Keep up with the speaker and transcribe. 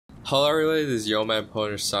Hello everybody, this is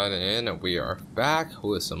yomanpwnage signing in, and we are back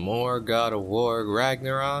with some more God of War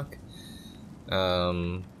Ragnarok.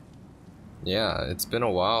 Yeah, it's been a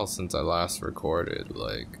while since I last recorded,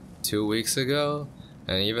 like 2 weeks ago,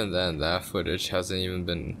 and even then that footage hasn't even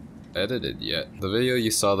been edited yet. The video you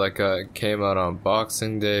saw that came out on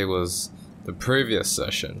Boxing Day was the previous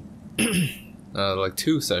session, like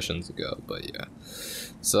 2 sessions ago, but yeah.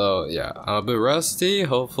 So yeah, I'm a bit rusty.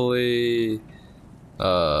 Hopefully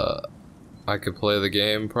I could play the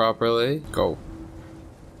game properly. Go.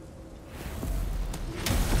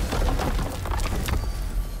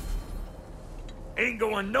 Ain't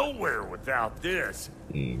going nowhere without this.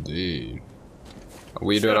 Indeed.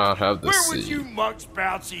 We do not have the Where sea. would you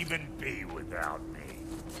muckspouts even be without me?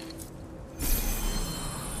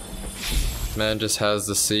 Man just has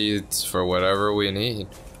the seeds for whatever we need.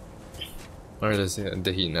 Or did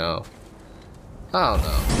he know? I don't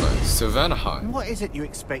know. So Vanaheim. What is it you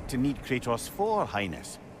expect to need Kratos for,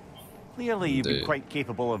 Highness? Clearly you've been quite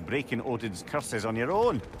capable of breaking Odin's curses on your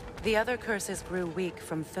own. The other curses grew weak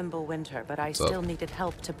from Fimbulwinter, but I still needed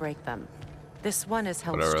help to break them. This one is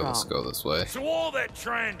held strong. Let's go this way. So all that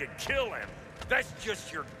trying to kill him, that's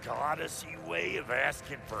just your goddessy way of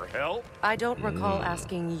asking for help? I don't recall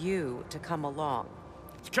asking you to come along.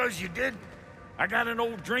 It's 'cause you did. I got an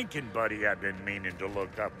old drinking buddy I've been meaning to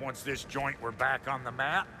look up once this joint were back on the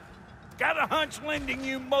map. Got a hunch lending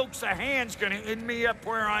you mokes a hand's gonna end me up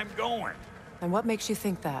where I'm going. And what makes you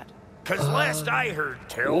think that? 'Cause last I heard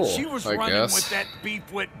tell, cool, she was I running guess. with that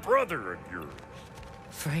beef-wit brother of yours.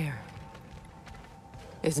 Freyr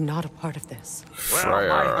is not a part of this. Well,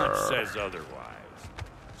 my hunch says otherwise.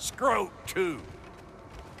 Scrote, too.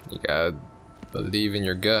 You gotta believe in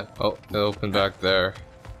your gut. Oh, it opened back there.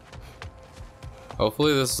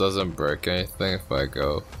 Hopefully this doesn't break anything if I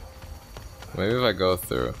go. Maybe if I go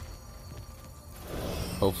through.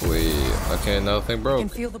 Hopefully, okay, nothing broke. I can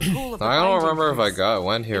feel the pool of I don't remember if I increase.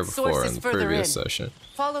 went here Its before source in is the further previous in. session.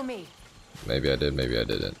 Follow me. Maybe I did, maybe I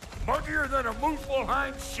didn't. Muggier than a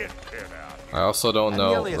Muspelheim shit pit out here. I also don't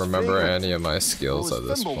nearly as remember fragrant. any of my skills at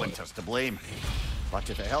this point. Fimbulwinter's to blame. But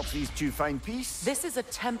if it helps these two find peace... This is a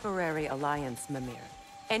temporary alliance, Mimir.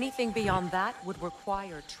 Anything beyond that would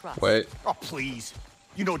require trust. Wait, Oh, please.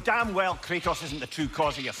 You know damn well Kratos isn't the true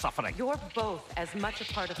cause of your suffering. You're both as much a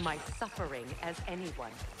part of my suffering as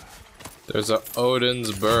anyone. there's a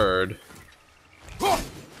Odin's bird.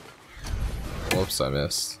 Whoops, I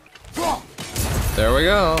missed. There we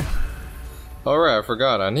go. Alright, I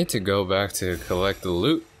forgot. I need to go back to collect the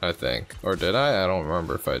loot, I think. Or did I? I don't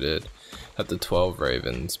remember if I did. At the 12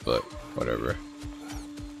 ravens, but whatever.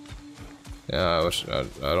 Yeah,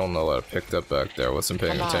 I don't know what I picked up back there. I wasn't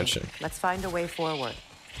paying Come on, attention. let's find a way forward.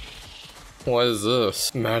 What is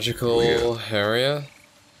this? Magical area?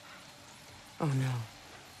 Oh no.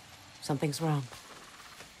 Something's wrong.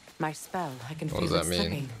 My spell, I can What feel does that it mean?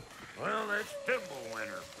 slipping. Well, that's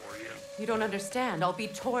Fimbulwinter for you. You don't understand. I'll be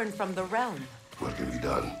torn from the realm. What have you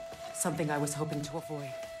done? Something I was hoping to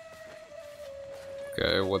avoid.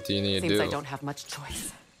 Okay, what do you need to Seems do? I don't have much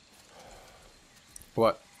choice.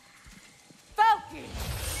 What?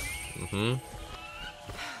 Falcon!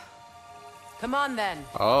 Come on then.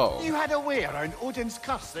 Oh. You had a way around Odin's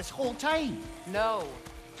curse this whole time. No.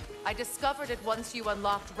 I discovered it once you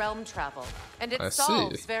unlocked realm travel, and it I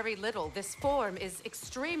solves see. very little. This form is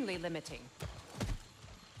extremely limiting.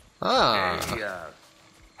 Ah. Hey,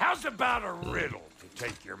 how's about a riddle to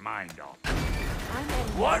take your mind off? I'm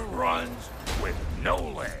in What no- runs with no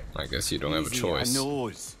legs? I guess you don't have a Easy, choice. I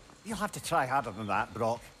knows. You'll have to try harder than that,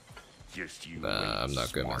 Brok. Just you. Nah, I'm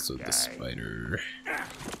not gonna smart mess with guy. the spider.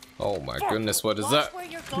 Oh my goodness, what is Watch that? where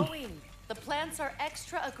you're going. The plants are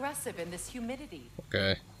extra aggressive in this humidity.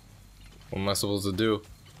 Okay. What am I supposed to do?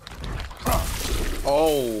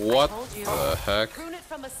 Oh, what Told you. the heck? Prune it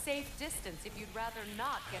from a safe distance if you'd rather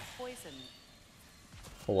not get poisoned.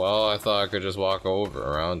 Well, I thought I could just walk over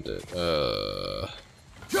around it.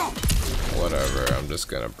 Whatever, I'm just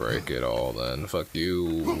gonna break it all then. Fuck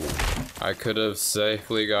you. I could have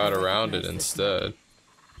safely got around it instead.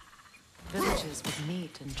 Villages with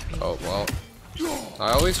meat and trees. Oh, well.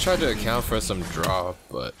 I always try to account for some drop,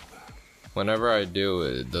 but whenever I do,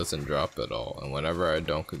 it doesn't drop at all. And whenever I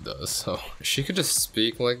don't, it does. So, she could just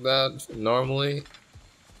speak like that normally.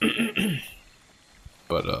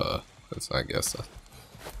 But, I guess,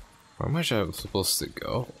 where am I supposed to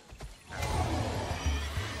go?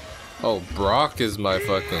 Oh, Brok is my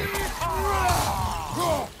fucking...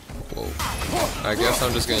 Whoa. I guess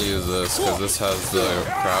I'm just gonna use this, because this has the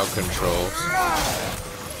crowd control.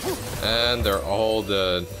 And they're all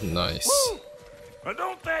dead. Nice. Well,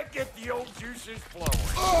 don't that get the old juices flowing?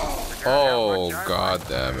 Oh, god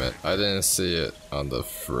damn it. I didn't see it on the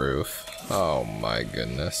roof. Oh my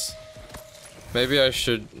goodness. Maybe I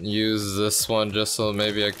should use this one just so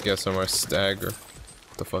maybe I can get some more stagger.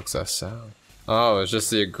 What the fuck's that sound? Oh, it's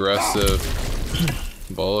just the aggressive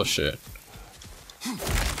bullshit.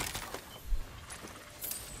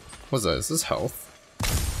 What's that? Is this health?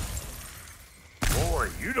 Boy,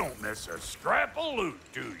 you don't miss a scrap of loot,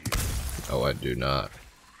 do you? Oh, I do not.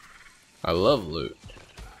 I love loot.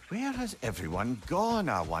 Where has everyone gone,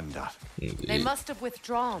 I wonder? Indeed. They must have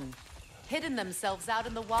withdrawn, hidden themselves out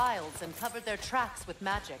in the wilds and covered their tracks with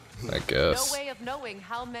magic. I guess. No way of knowing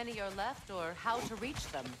how many are left or how to reach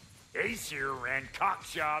them. Aesir ran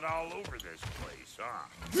cockshot all over this place, huh?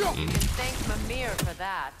 You can thank Mimir for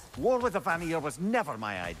that. War with the Vanir was never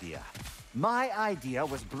my idea. My idea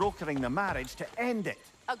was brokering the marriage to end it.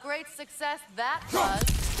 A great success that was.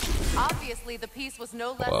 Obviously, the peace was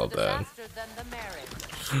no less a disaster than the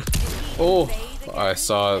marriage. Oh, I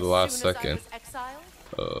saw it last second.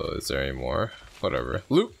 Is there any more? Whatever.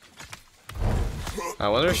 Loot. I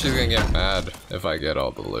wonder if she's gonna get mad if I get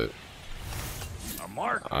all the loot. A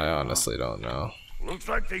market, I honestly don't know. Looks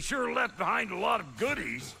like they sure left behind a lot of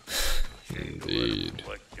goodies. Indeed.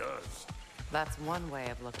 What does? That's one way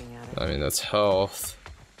of looking at it. I mean, that's health.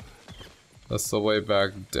 That's the way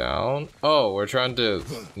back down. Oh, we're trying to,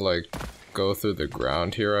 like, go through the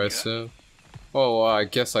ground here, I assume. Oh, well, I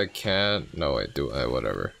guess I can't. No, wait, do it.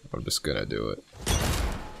 Whatever. I'm just gonna do it.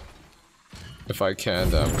 If I can,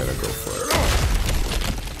 then I'm gonna go for it.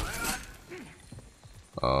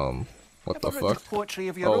 What the fuck? Poetry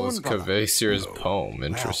of your Oh, own, it's brother? Kvasir's poem.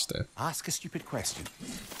 Interesting. Well, ask a stupid question.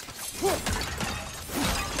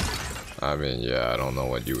 I mean, yeah, I don't know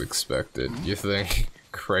what you expected. You think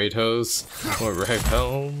Kratos would write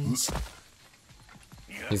poems?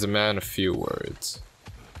 He's a man of few words.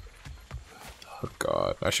 Oh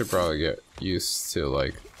god, I should probably get used to,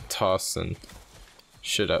 like, tossing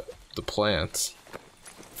shit at the plants.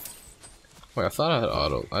 Wait, I thought I had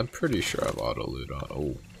auto. I'm pretty sure I have auto loot on.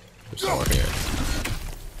 Oh, there's more here.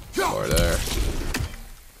 More there.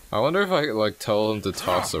 I wonder if I could, like, tell him to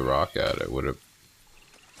toss a rock at it. Would it?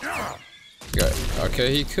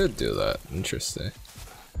 Okay, he could do that. Interesting.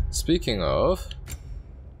 Speaking of,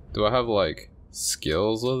 do I have, like,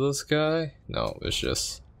 skills with this guy? No, it's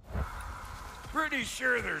just... Pretty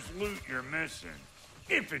sure there's loot you're missing.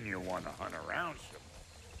 If and you want to hunt around some.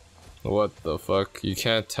 What the fuck? You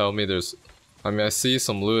can't tell me there's... I mean, I see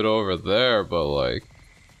some loot over there, but, like...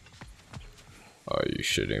 Are you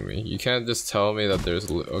shitting me? You can't just tell me that there's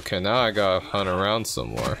loot. Okay, now I gotta hunt around some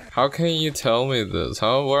more. How can you tell me this?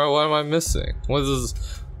 How? What am I missing? What is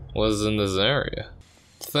in this area?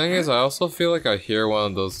 The thing is, I also feel like I hear one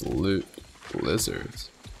of those loot lizards.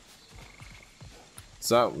 Is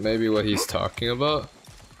that maybe what he's talking about?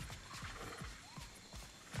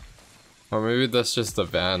 Or maybe that's just the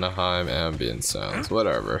Vanaheim ambient sounds.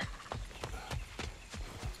 Whatever.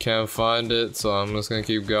 Can't find it, so I'm just gonna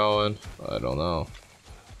keep going. I don't know.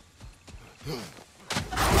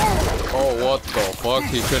 Oh, what the fuck?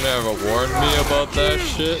 He couldn't have warned me about that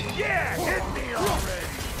shit? Yeah, hit me already!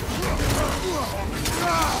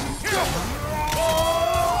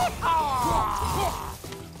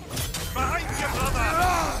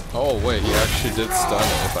 Oh wait, he actually did stun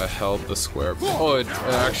it if I held the square. Oh, it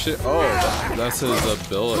actually. Oh, that's his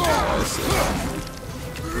ability. I see.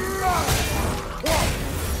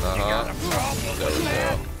 There we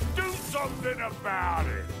go. Do something about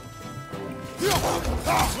it.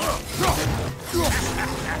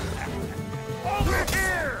 Over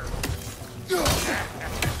here.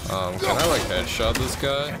 Can I like headshot this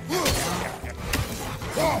guy?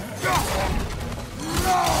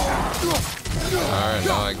 Alright,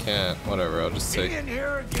 no I can't. Whatever, I'll just take...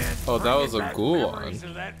 Oh, that was a Gulan.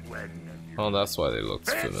 Oh, that's why they looked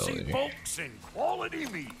familiar.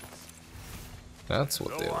 That's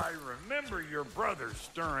what they look. I remember your brother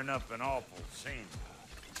stirring up an awful scene.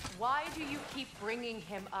 Why do you keep bringing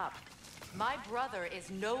him up? My brother is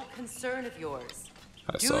no concern of yours.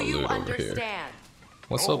 I saw do you loot over understand? here.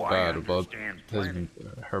 What's so bad about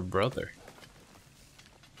her brother?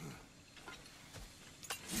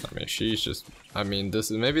 I mean, she's just... I mean,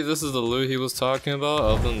 maybe this is the loot he was talking about?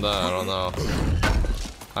 Other than that, I don't know.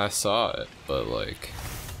 I saw it, but like...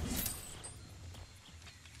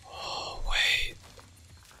 Oh, wait.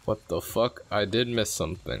 What the fuck? I did miss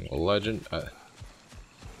something. A legend... now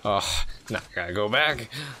I gotta go back.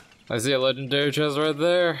 I see a legendary chest right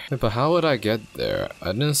there. But how would I get there?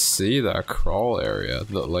 I didn't see that crawl area.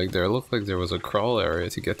 Like, there looked like there was a crawl area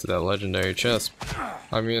to get to that legendary chest.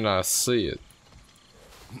 I mean, I see it.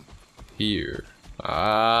 Here.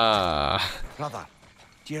 Ah. Brother,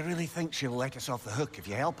 do you really think she'll let us off the hook if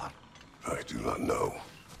you help her? I do not know.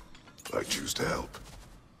 I choose to help.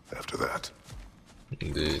 After that,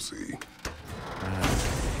 Indeed. we'll see.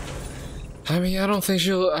 I mean, I don't think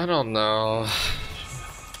she'll. I don't know.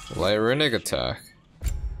 Light runic attack.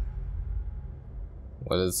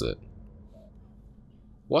 What is it?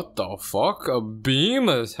 What the fuck? A beam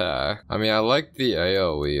attack? I mean, I like the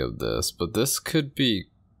AoE of this, but this could be.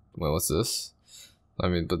 Wait, what's this? I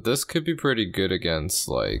mean, but this could be pretty good against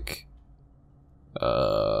like.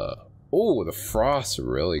 Oh, the frost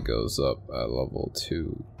really goes up at level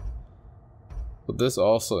 2. But this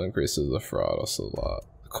also increases the frost a lot.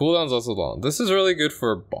 The cooldown's also long. This is really good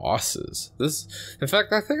for bosses. In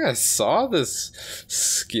fact, I think I saw this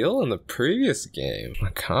skill in the previous game. I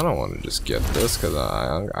kind of want to just get this because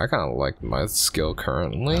I kind of like my skill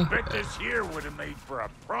currently. I bet this here would have made for a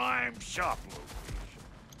prime shop location.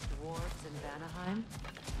 Dwarves in Vanaheim?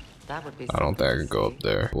 That would be. I don't think I could go up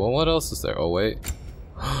there. Well, what else is there? Oh wait.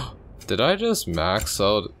 Did I just max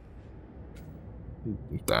out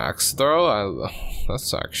axe throw?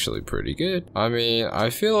 That's actually pretty good. I mean, I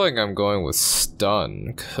feel like I'm going with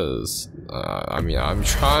stun because I mean, I'm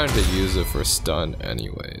trying to use it for stun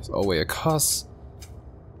anyways. Oh wait, it costs.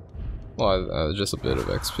 Well, just a bit of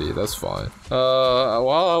XP. That's fine.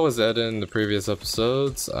 While I was editing the previous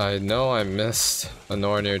episodes, I know I missed a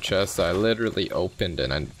Nornir chest that I literally opened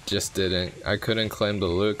and I just didn't. I couldn't claim the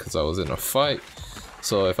loot because I was in a fight.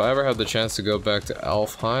 So if I ever have the chance to go back to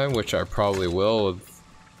Alfheim, which I probably will,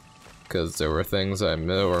 because there were things I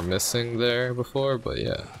were missing there before, but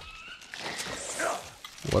yeah.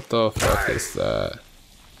 What the fuck is that?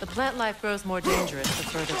 The plant life grows more dangerous the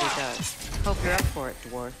further we go. Hope you're up for it,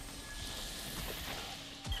 dwarf.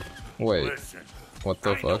 Wait, Listen, what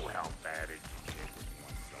the I know fuck? how bad it can get with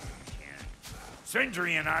one's own kin.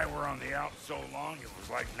 Sindri and I were on the out so long, it was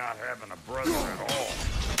like not having a brother at all.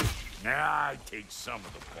 Now I take some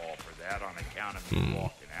of the fall for that on account of me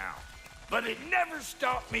walking out. But it never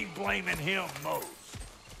stopped me blaming him most.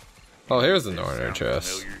 Oh, here's the Does Nornir sound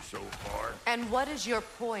chest. familiar so far? And what is your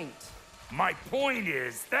point? My point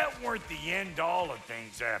is, that weren't the end all of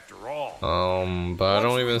things after all. But I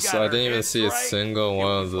don't Once we even. got I our didn't even heads see a right, single it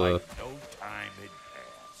one of was the. like no time had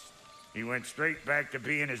passed. He went straight back to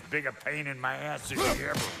being as big a pain in my ass as he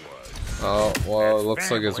ever was. Oh, well, As it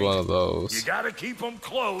looks like it's family, one of You those. gotta keep them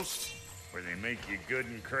close, where they make you good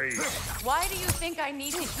and crazy. Why do you think I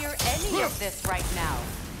need to hear any of this right now?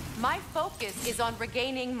 My focus is on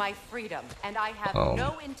regaining my freedom, and I have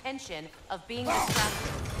no intention of being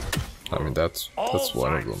distracted. I mean, that's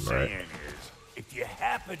one of them, right? Is, if you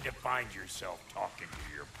happen to find yourself talking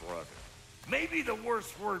to your brother, maybe the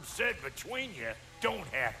worst word said between you don't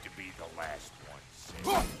have to be the last one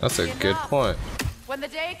said. That's a good point. When the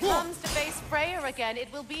day comes to face Freyr again,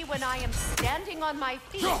 it will be when I am standing on my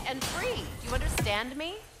feet and free. Do you understand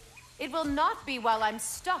me? It will not be while I'm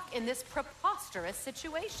stuck in this preposterous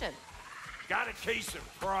situation. Got a case of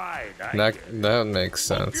pride, That makes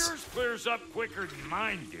Hope sense. yours clears up quicker than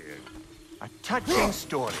mine did. A touching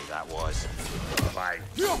story, that was. Like,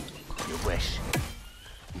 You wish.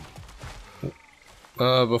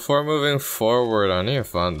 Before moving forward, I need to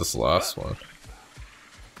find this last one.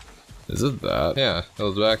 Is it that? Yeah, it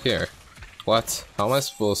was back here. What? How am I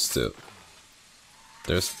supposed to?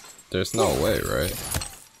 There's no way, right?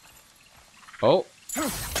 Oh.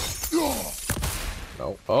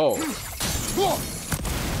 No. Oh.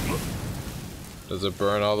 Does it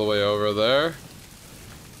burn all the way over there?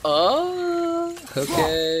 Oh.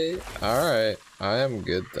 Okay. All right. I am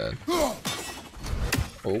good then.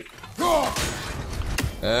 Oh.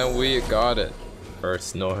 And we got it.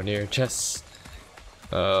 First Nornir chest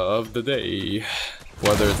of the day.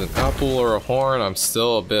 Whether it's an apple or a horn, I'm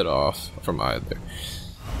still a bit off from either.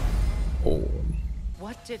 Oh.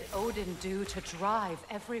 What did Odin do to drive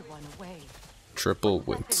everyone away? Triple What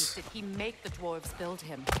weapons wits. did he make the dwarves build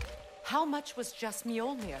him? How much was just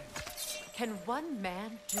Mjolnir? Can one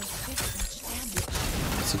man do this much damage?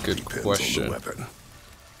 That's a good Depends question. on the weapon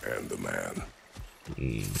and the man.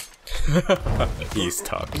 He's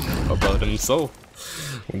talking about himself.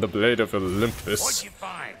 The blade of Olympus what'd you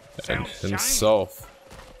find? and Sound shiny? himself.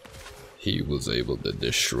 He was able to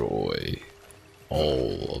destroy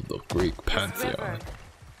all of the Greek This pantheon. river.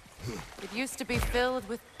 It used to be filled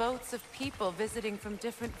with boats of people visiting from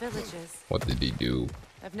different villages. What did he do?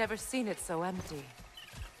 I've never seen it so empty.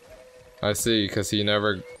 I see, because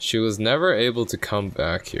she was never able to come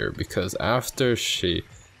back here because after she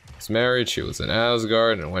was married, she was in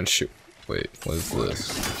Asgard, and when she... Wait, what is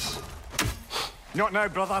this? Not now,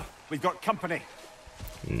 brother. We've got company.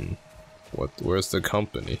 Where's the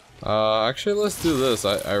company? Actually, let's do this.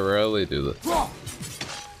 I rarely do this.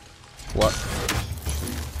 What?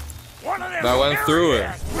 That went through it.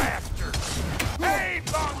 Hey,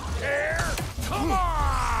 Bunker! Come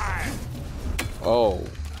on! Oh.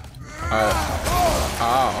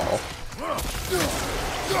 Ow.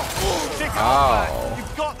 Ow.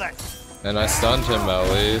 You've got this. And I stunned him at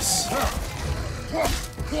least.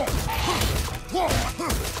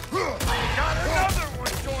 Got another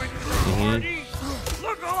one joining the party.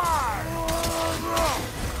 Look alive!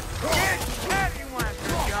 Get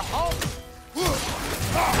cattywankers, you hope!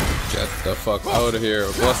 Get the fuck out of here.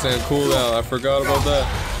 Blessing and cooldown. I forgot about that.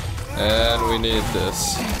 And we need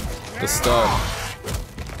this. The stun.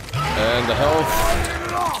 And the health.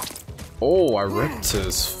 Oh, I ripped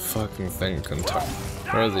his fucking thing.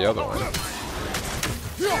 Where's the other one?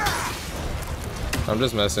 I'm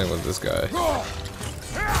just messing with this guy.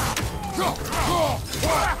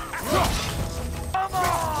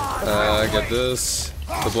 Get this.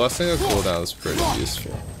 The blessing of cooldown is pretty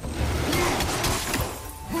useful.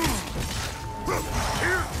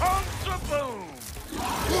 Here comes the boom!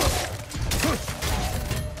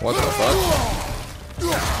 What the fuck?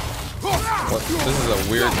 What? This is a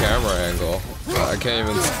weird camera angle. I can't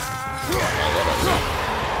even.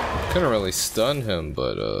 Couldn't really stun him,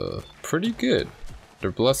 but pretty good.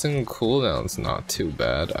 Their blessing cooldown's not too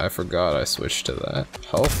bad. I forgot I switched to that.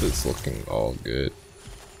 Health is looking all good.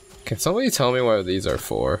 Can somebody tell me what these are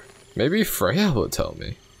for? Maybe Freya will tell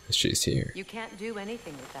me. She's here. You can't do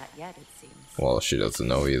anything with that yet, it seems. Well, she doesn't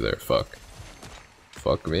know either. Fuck.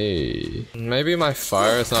 Fuck me. Maybe my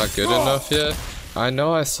fire is not good enough yet. I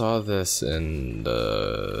know I saw this in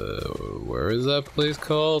the... Where is that place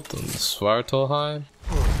called? In Svartalheim?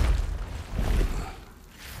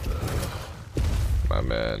 My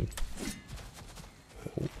man.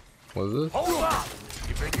 What's this? Hold up!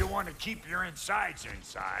 You think you want to keep your insides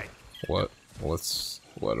inside? What? What's...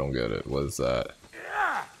 Well, I don't get it. What is that?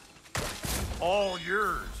 Yeah! All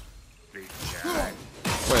yours, big guy.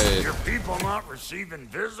 Wait. Your people not receiving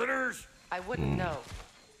visitors? I wouldn't know.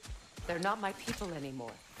 They're not my people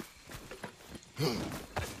anymore.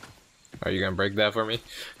 Are you gonna break that for me?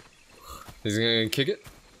 He's gonna kick it?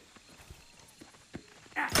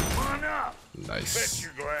 Come on up. Nice. Bet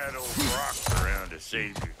you're glad old Brok's around to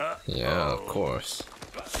save you. Yeah, of course.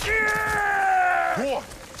 Yeah!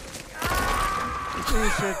 We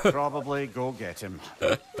should probably go get him.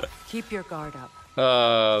 Keep your guard up.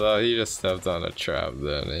 No, he just stepped on a trap,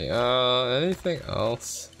 didn't he? Anything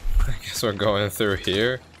else? I guess we're going through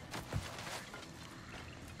here.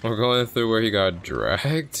 We're going through where he got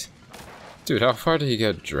dragged? Dude, how far did he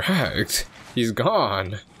get dragged? He's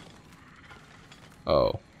gone.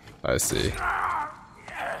 Oh, I see.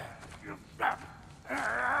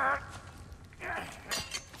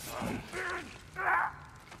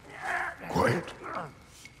 Quiet.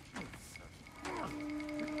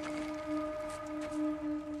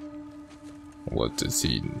 What does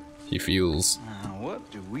he feels? What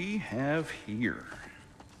do we have here?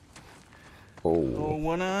 Oh. Oh,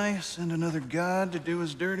 One Eye, send another god to do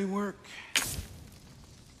his dirty work.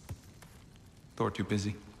 Thor too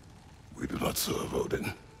busy? We do not serve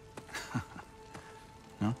Odin.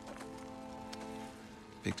 No?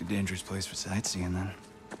 Picked a dangerous place for sightseeing then.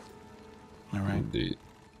 All right. Indeed.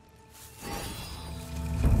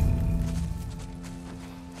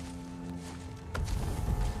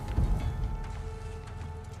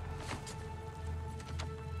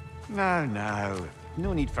 No.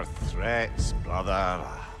 No need for threats, brother.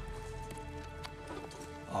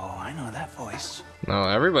 Oh, I know that voice. No,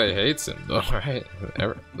 everybody hates him though, right?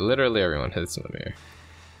 Literally everyone hates him here.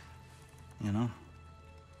 You know,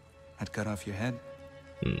 I'd cut off your head,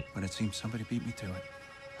 but it seems somebody beat me to it.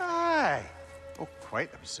 Aye. Oh,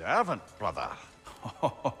 quite observant, brother.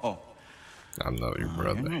 Oh, I'm not your you're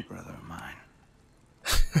brother. no brother of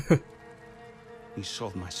mine. He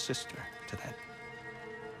sold my sister to that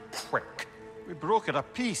prick. We broke it a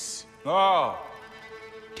piece. Oh,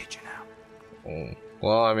 did you now? Oh.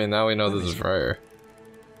 Well, I mean, now we know this is Freyr.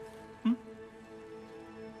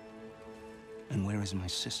 And where is my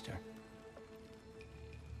sister?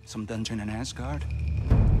 Some dungeon in Asgard?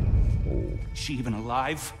 Oh. Is she even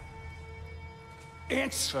alive?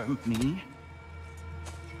 Answer me.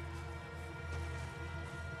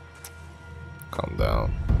 Calm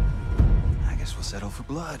down. I guess we'll settle for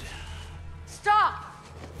blood. Stop!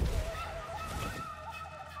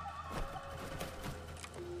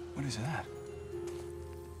 What is that?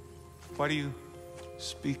 Why do you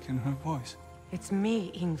speak in her voice? It's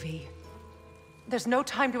me, Ingvi. There's no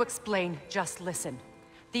time to explain, just listen.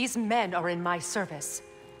 These men are in my service.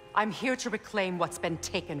 I'm here to reclaim what's been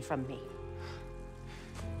taken from me.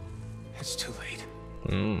 It's too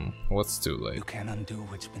late. What's too You late? can't undo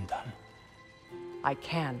what's been done. I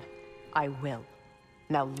can. I will.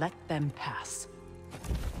 Now let them pass.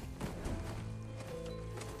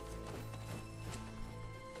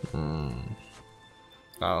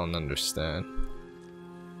 I don't understand.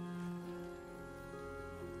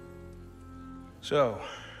 So,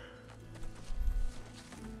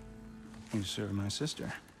 you serve my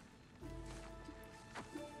sister.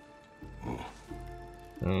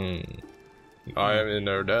 I am in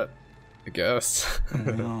her debt, I guess.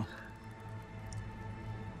 No.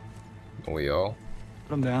 We all.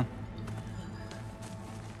 Put him down.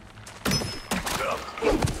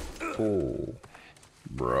 Ooh,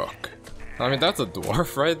 Brok. I mean, that's a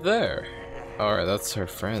dwarf right there. Alright, that's her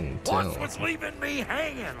friend, too. What's leaving me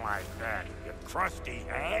hanging like that, you crusty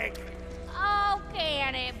hag? Oh,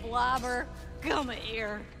 can it, Blobber? Come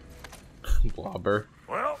here. Blobber.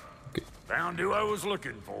 Well, found who I was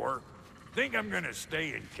looking for. Think I'm gonna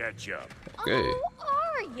stay and catch up. Okay.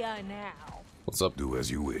 Oh, are ya now? What's up? Do as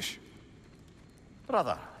you wish.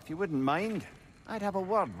 Brother, if you wouldn't mind, I'd have a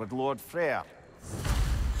word with Lord Freyr.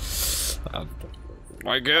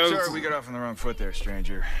 I guess. Sorry, we got off on the wrong foot there,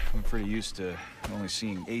 stranger. I'm pretty used to only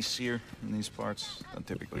seeing Aesir in these parts. Don't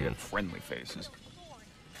typically have friendly faces.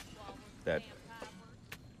 That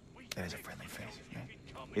is a friendly face, right?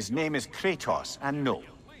 His name is Kratos, and no,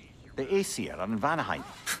 the Aesir are in Vanaheim.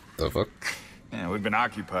 The fuck? Yeah, we've been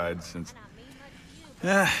occupied since...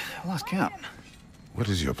 I lost count. What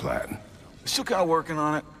is your plan? Still kind of working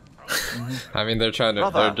on it. I mean, they're trying to.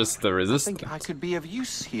 Brother, they're just the I resistance. think I could be of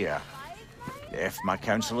use here. If my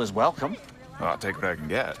counsel is welcome, Well, I'll take what I can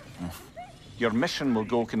get. your mission will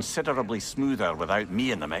go considerably smoother without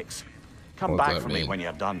me in the mix. Come What's back that for me mean? when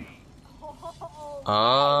you're done.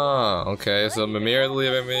 Ah, okay. So Mimir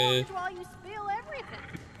leaving me. While you spill everything.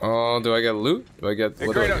 Oh, do I get loot? Do I get? Hey,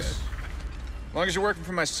 What do I Kratos. get? As long as you're working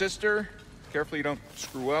for my sister, carefully you don't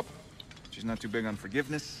screw up. She's not too big on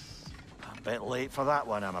forgiveness. A bit late for that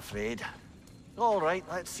one, I'm afraid. All right,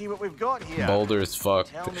 let's see what we've got here. Boulder is fucked.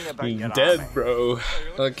 Tell me about your Dead, army. bro.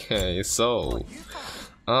 Okay, so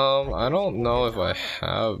I don't know if I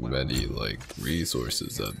have many like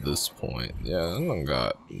resources at this point. Yeah, I don't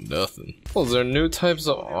got nothing. Oh, there are new types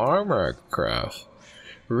of armor I craft.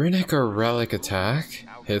 Runic or relic attack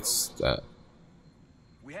hits that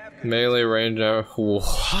melee range.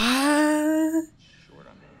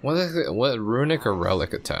 What? What runic or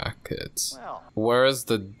relic attack hits? Well, Where's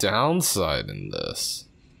the downside in this?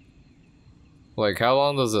 Like, how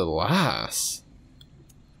long does it last?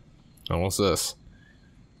 And what's this?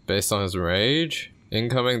 Based on his rage,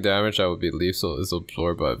 incoming damage that would be lethal is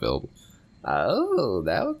absorbed by available. Oh,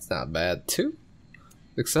 that was not bad too.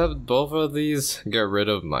 Except both of these get rid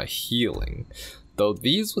of my healing. Though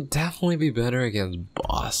these would definitely be better against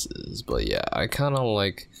bosses. But yeah, I kind of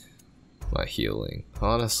like my healing.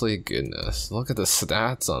 Honestly, goodness. Look at the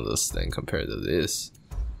stats on this thing compared to this.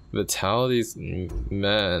 Vitality's,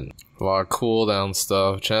 man. A lot of cooldown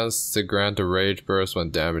stuff. Chance to grant a rage burst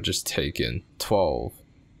when damage is taken. 12.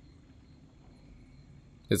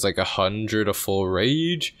 It's like 100 a full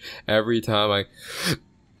rage every time I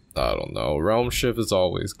don't know. Realm shift is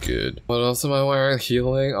always good. What else am I wearing?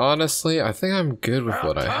 Healing? Honestly, I think I'm good with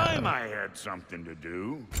what I Time have. I had something to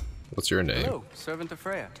do. What's your name? Hello, servant of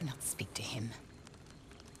Freya. Do not speak to him.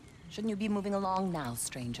 Shouldn't you be moving along now,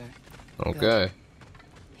 stranger? Okay.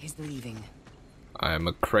 He's leaving. I am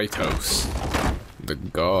a Kratos, the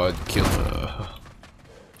god killer.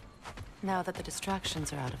 Now that the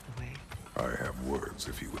distractions are out of the way, I have words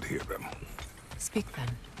if you would hear them. speak then.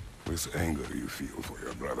 This anger you feel for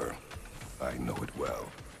your brother, I know it well.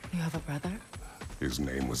 You have a brother? His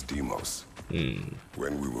name was Deimos.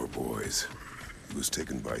 When we were boys, he was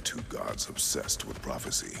taken by two gods obsessed with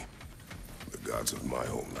prophecy. The gods of my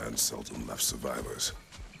homeland seldom left survivors.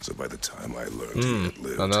 So by the time I learned he had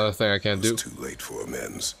lived, Another thing I can't it do. was too late for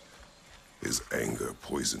amends. His anger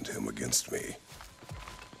poisoned him against me.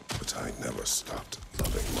 But I never stopped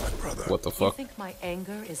loving my brother. What the You fuck? think my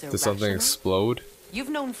anger is irrational? Did something explode? You've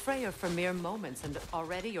known Freyr for mere moments, and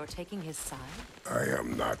already you're taking his side? I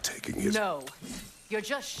am not taking his... No. You're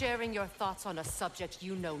just sharing your thoughts on a subject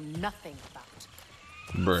you know nothing about.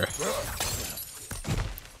 Bruh.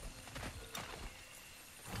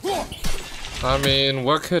 I mean,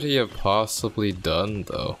 what could he have possibly done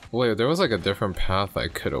though? Wait, there was like a different path I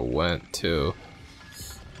could have went to.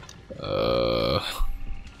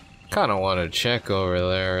 Kinda wanna check over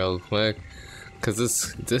there real quick. Cause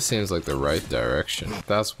this seems like the right direction.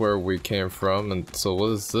 That's where we came from, and so what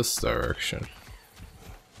is this direction?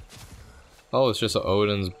 Oh, it's just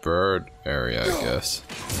Odin's bird area, I guess.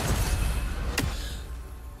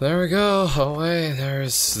 There we go. Oh wait, there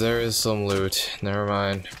is some loot. Never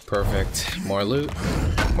mind. Perfect. More loot.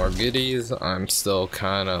 More goodies. I'm still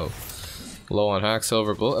kind of low on hack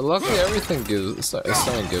silver, but luckily everything it's starting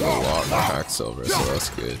to give a lot more hack silver, so that's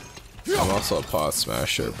good. I'm also a pot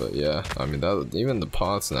smasher, but yeah, I mean even the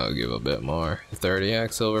pots now give a bit more. 30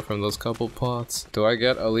 hack silver from those couple pots. Do I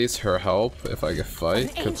get at least her help if I can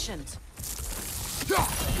fight? An ancient.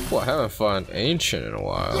 Well, I haven't fought an ancient in a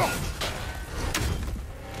while.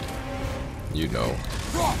 You know.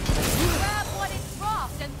 Grab what is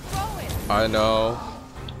dropped and throw it. I know.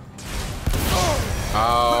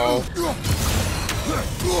 Ow.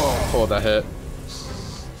 Oh, that hit.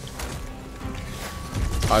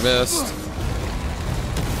 I missed.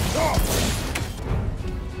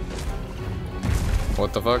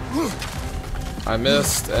 What the fuck? I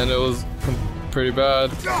missed and it was pretty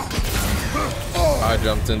bad. I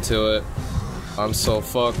jumped into it. I'm so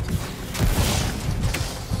fucked.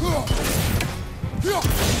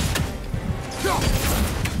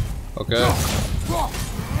 Okay.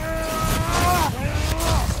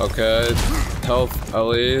 Okay. Health at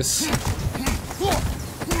least.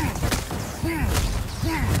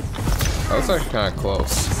 That was actually kind of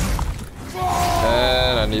close.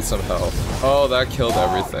 And I need some help. Oh, that killed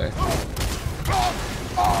everything.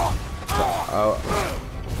 Oh,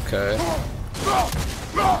 okay.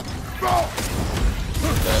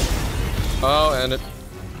 Okay. Oh, and it...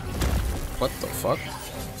 What the fuck?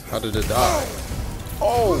 How did it die?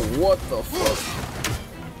 Oh, what the fuck?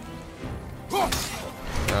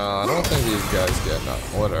 I don't think these guys get not.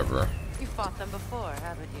 Whatever. You fought them before,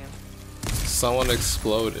 haven't you? Someone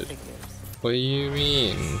exploded. What do you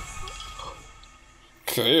mean?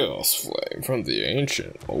 Chaos flame from the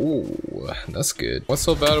ancient. Oh, that's good. What's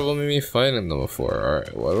so bad about me fighting them before?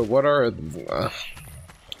 Alright, what are... I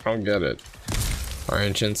don't get it. Are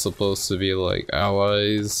ancients supposed to be like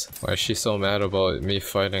allies? Why is she so mad about me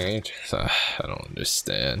fighting ancients? I don't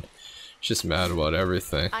understand. She's just mad about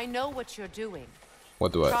everything. I know what you're doing.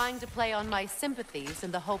 What do I? Trying to play on my sympathies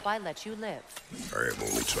in the hope I let you live. I am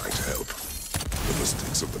only trying to help. The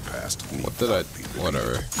mistakes of the past need What did I? not be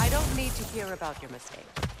Whatever. I don't need to hear about your mistakes.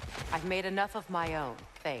 I've made enough of my own.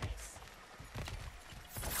 Thanks.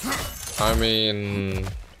 I mean,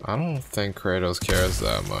 I don't think Kratos cares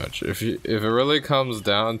that much. If it really comes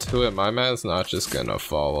down to it, my man's not just gonna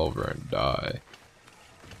fall over and die.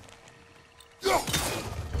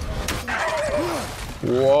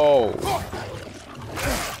 Whoa.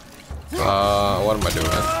 What am I doing?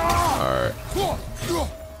 Alright.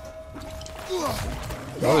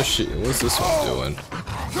 What's this one doing?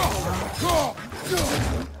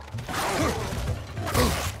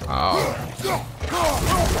 Ow.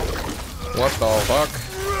 What the fuck?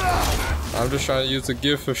 I'm just trying to use a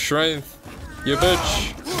gift of strength. You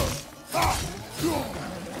bitch.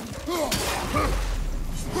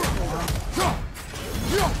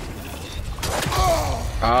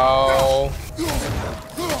 Ow.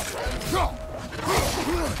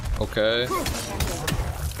 Okay.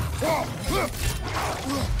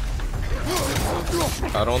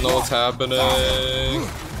 I don't know what's happening.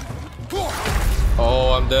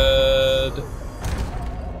 Oh, I'm dead.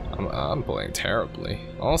 I'm playing terribly.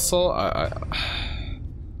 Also, I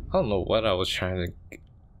don't know what I was trying to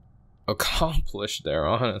accomplish there,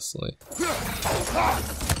 honestly.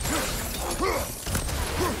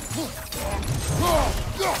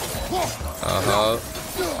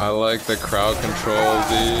 I like the crowd control of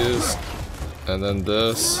these. And then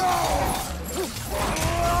this.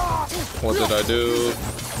 What did I do?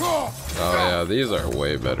 Oh yeah, these are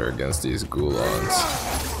way better against these Gulons.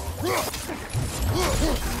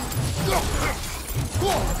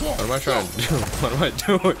 What am I trying to do? What am I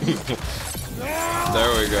doing?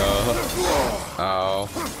 There we go. Ow.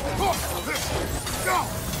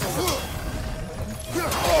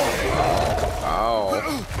 Ow.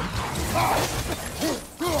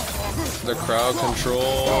 The crowd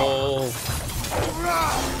control.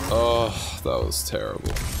 Oh, that was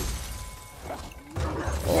terrible.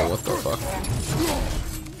 Oh, what the fuck?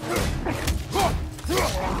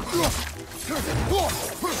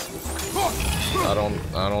 I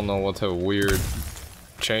don't know what type of weird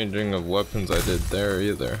changing of weapons I did there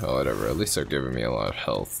either. Oh, whatever. At least they're giving me a lot of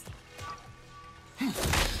health. I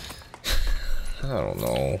don't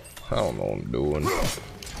know what I'm doing.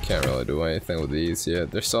 Can't really do anything with these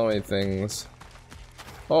yet. There's so many things.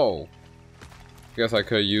 Oh, I guess I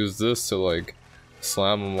could use this to like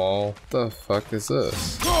slam them all. What the fuck is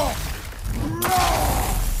this?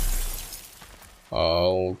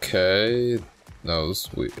 Okay, that was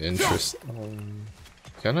interesting.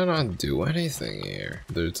 Can I not do anything here?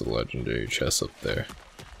 There's a legendary chest up there.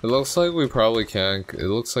 It looks like we probably can't. It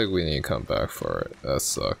looks like we need to come back for it. That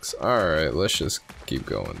sucks. Alright, let's just keep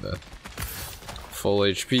going then. Full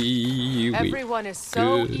HP. Everyone is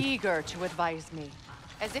so eager to advise me.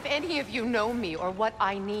 As if any of you know me or what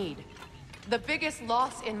I need. The biggest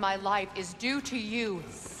loss in my life is due to you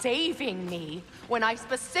saving me when I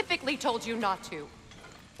specifically told you not to.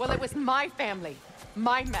 Well, it was my family,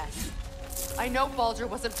 my mess. I know Baldur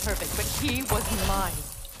wasn't perfect, but he was mine.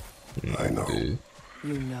 I know.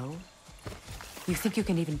 You know? You think you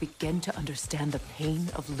can even begin to understand the pain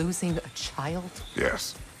of losing a child?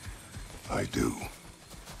 Yes, I do.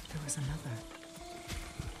 There was another.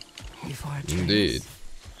 Before it Indeed.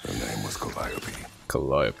 Her name was Calliope.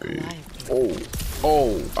 Calliope.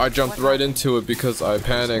 Oh, I jumped right into it because I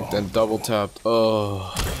panicked and double tapped.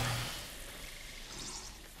 Oh.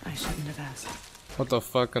 I shouldn't have asked. What the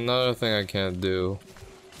fuck? Another thing I can't do.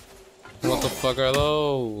 What the fuck are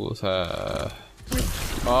those?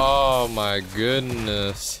 Oh my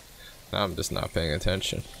goodness. Now I'm just not paying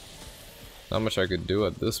attention. Not much I could do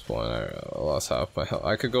at this point. I lost half my health.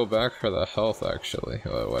 I could go back for the health actually.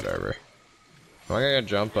 Whatever. Am I gonna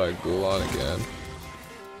jump by Gulan again?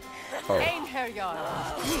 Oh.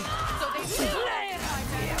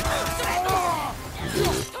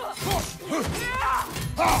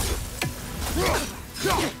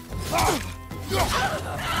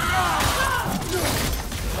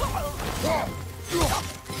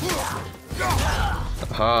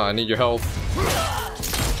 Aha, I need your help.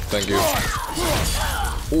 Thank you.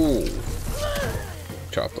 Ooh.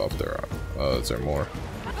 Chopped off their arm. Oh, is there more?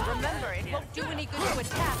 Remember, it won't do any good to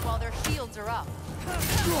attack while their shields are up.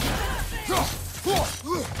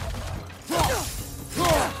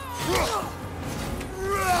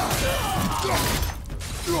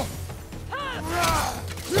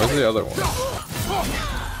 Where's the other one?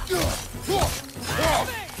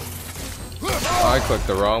 I clicked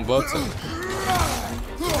the wrong button.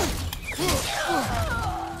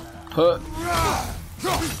 Huh.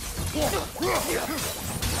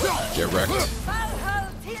 Get wrecked.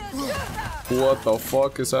 What the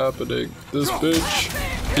fuck is happening? This bitch.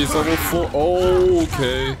 He's level 4. Oh,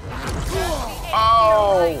 okay.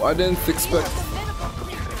 Oh, I didn't expect.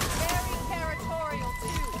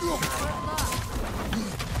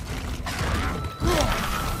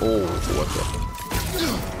 Oh, what the?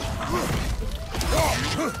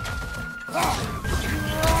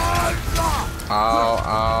 Ow,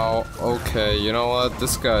 ow. Okay, you know what?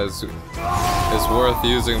 This guy is worth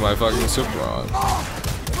using my fucking super on.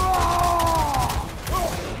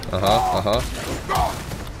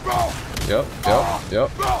 Yep.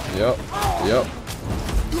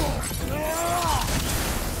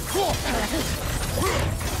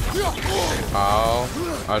 Ow.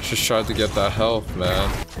 I just tried to get that health, man.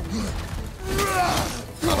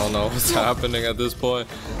 I don't know what's happening at this point.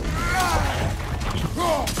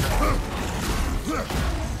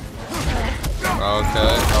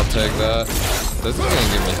 Okay, I'll take that. This is gonna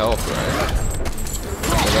give me health, right?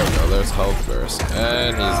 Okay, there we go, there's health burst.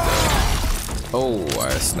 And he's dead. Oh, I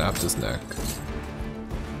snapped his neck.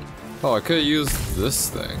 Oh, I could've used this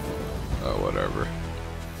thing. Oh, whatever.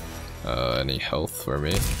 Any health for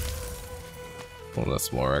me? Well,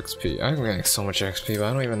 that's more XP. I'm getting so much XP, but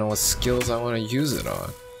I don't even know what skills I want to use it on.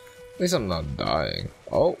 At least I'm not dying.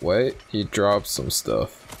 Oh, wait, he dropped some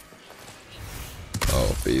stuff.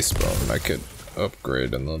 Oh, beast bone. I could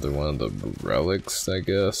upgrade another one of the relics, I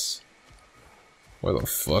guess. Where the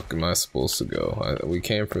fuck am I supposed to go? We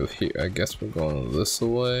came from here. I guess we're going this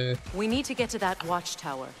way. We need to get to that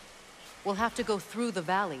watchtower. We'll have to go through the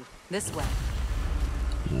valley, this way.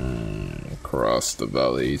 Cross the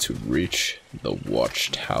valley to reach the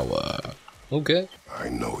watchtower. Okay. I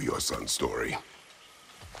know your son's story.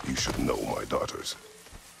 You should know my daughter's.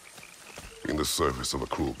 In the service of a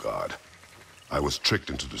cruel god, I was tricked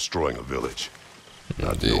into destroying a village.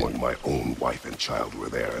 Not knowing my own wife and child were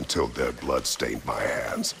there until their blood stained my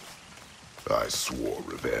hands. I swore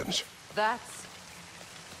revenge. That's...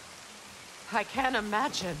 I can't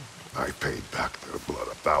imagine. I paid back their blood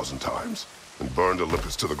 1,000 times and burned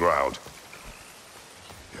Olympus to the ground.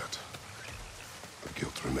 Yet, the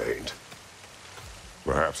guilt remained.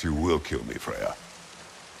 Perhaps you will kill me, Freya.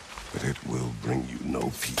 But it will bring you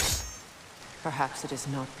no peace. Perhaps it is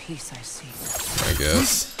not peace I seek. I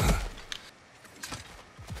guess.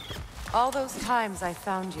 All those times I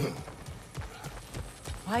found you.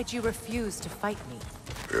 Why'd you refuse to fight me?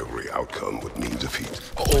 Every outcome would mean defeat.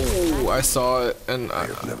 Oh, I saw it, and I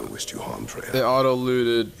have never wished you harm, Freya. They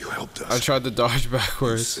auto-looted. You helped us. I tried to dodge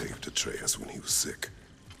backwards. You saved Atreus when he was sick.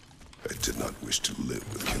 I did not wish to live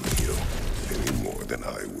with killing you, any more than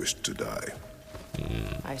I wished to die.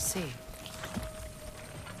 I see.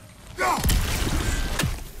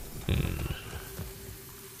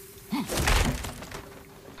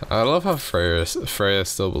 I love how Freya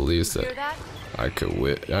still believes that I could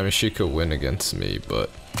win. I mean, she could win against me, but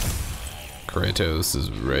Kratos'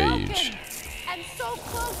 rage. And so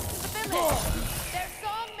close to the village. Their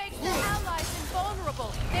song makes their allies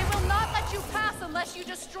invulnerable. They will not let you pass unless you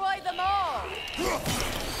destroy them all.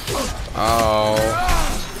 Ow.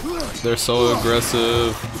 They're so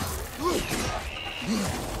aggressive.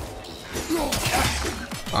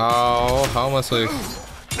 Ow. How am I supposed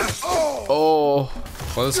to... Oh.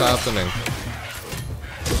 What is happening?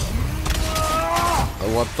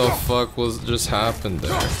 What the fuck was just happened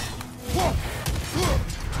there?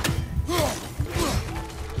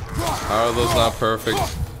 How are those not perfect?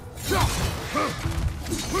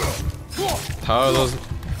 How are those?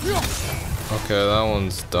 Okay, that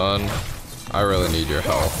one's done. I really need your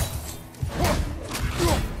help.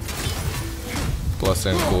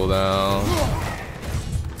 Blessing cooldown.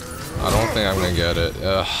 I don't think I'm gonna get it.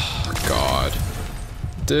 Ugh, God.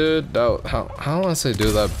 Dude, how must I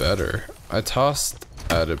do that better? I tossed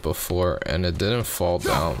at it before and it didn't fall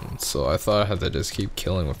down, so I thought I had to just keep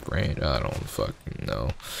killing with range. I don't fucking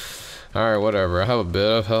know. Alright, whatever. I have a bit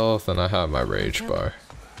of health and I have my rage bar.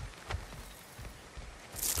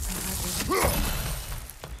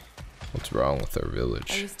 What's wrong with our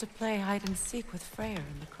village? I used to play hide and seek with Freyr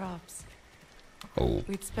in the crops. Oh.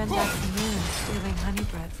 We'd spend afternoons stealing honey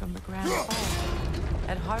bread from the grand hall.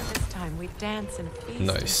 At harvest time, we'd dance and feast.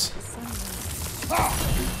 Nice. The sunrise.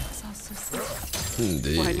 It's all so simple.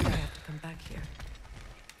 Indeed. Why did I have to come back here?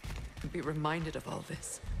 And be reminded of all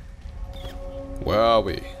this. Where are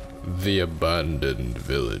we? The abandoned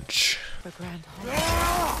village. The grand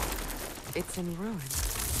hall. It's in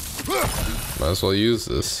ruins. Might as well use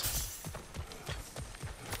this.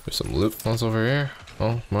 There's some loot ones over here.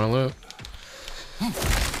 Oh, more loot.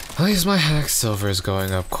 At least my hack silver is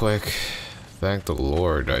going up quick. Thank the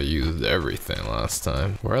Lord I used everything last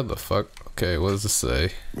time. Where the fuck? Okay, what does it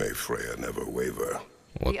say? May Freya never waver.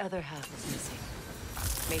 What? The other half is missing.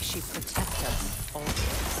 May she protect us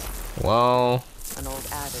always. Well, An old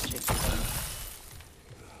adage, if you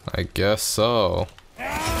will. I guess so.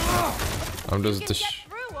 I'm just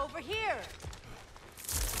Through over here.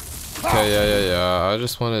 Okay, yeah. I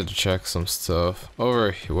just wanted to check some stuff.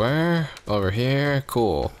 Over where? Over here?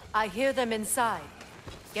 Cool. I hear them inside.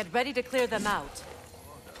 Get ready to clear them out.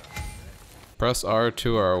 Press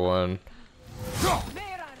R2, R1.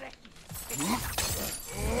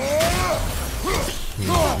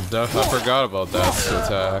 I forgot about that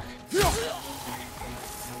attack.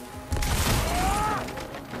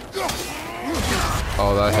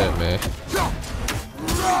 Oh, that hit me.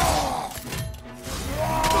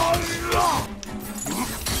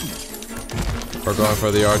 We're going for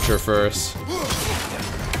the archer first.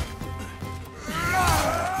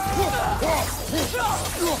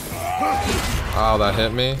 Oh, that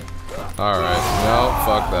hit me? Alright, no,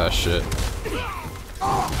 fuck that shit.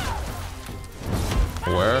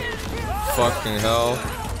 Where? Fucking hell.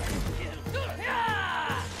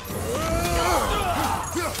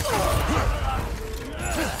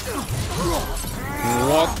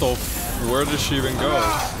 What the f- where did she even go?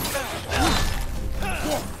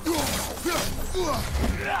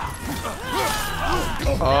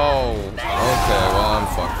 Oh, okay, well I'm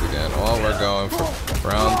fucked again. Well, we're going for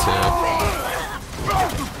round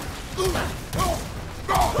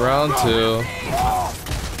 2. Round 2.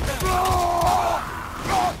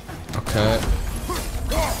 Okay.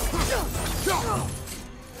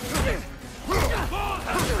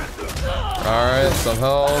 Alright, some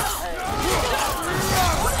health.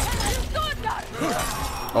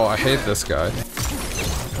 Oh, I hate this guy.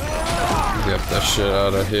 Get that shit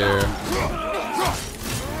out of here.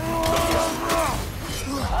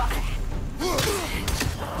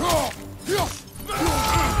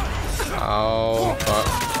 Ow.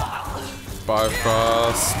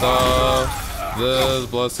 Bifrost stuff. This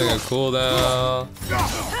blessing a cooldown.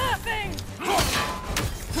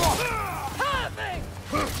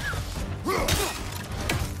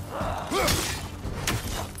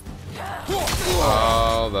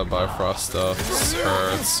 Oh, that Bifrost stuff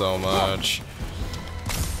hurts so much.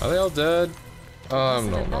 Are they all dead? I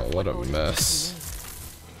don't know. What a mess.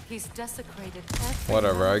 He's desecrated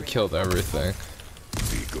Whatever, I killed everything.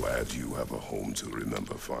 Be glad you have a home to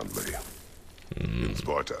remember fondly. In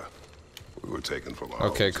Sparta, we were taken from our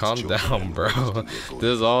Okay, homes as calm children down, and bro. raised in the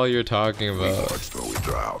This is all you're talking We about. marched or we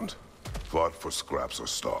drowned, fought for scraps or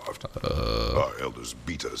starved. Our elders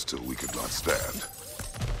beat us till we could not stand.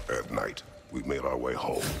 At night, we made our way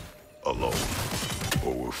home, alone,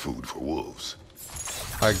 or were food for wolves.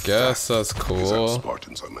 I guess that's cool.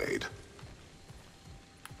 Spartans are made.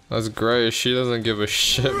 That's great. She doesn't give a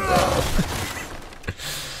shit, bro.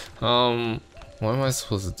 What am I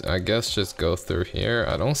supposed to do? I guess just go through here.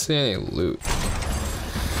 I don't see any loot.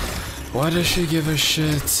 Why does she give a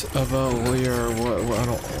shit about where? What? I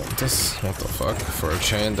don't. This. What the fuck? For a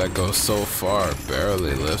chain that goes so far,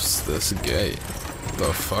 barely lifts this gate.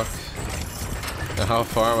 The fuck? And how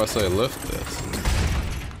far must I lift this?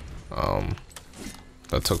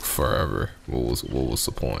 That took forever. What was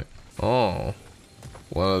the point? Oh,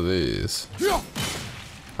 one of these.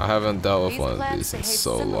 I haven't dealt with one of these in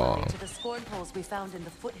so long. To the scorn holes we found in the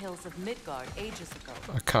foothills of Midgard ages ago.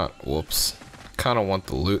 I can't. Whoops. I kind of want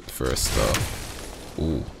the loot first, though.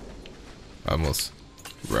 Ooh, I almost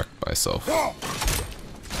wrecked myself.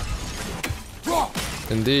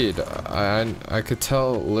 Indeed, I could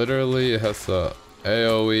tell. Literally, it has the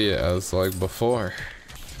AOE as like before.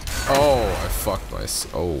 Oh, I fucked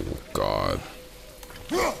myself. Oh god.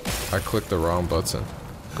 I clicked the wrong button.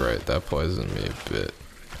 Great, that poisoned me a bit.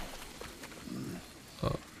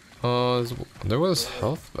 There was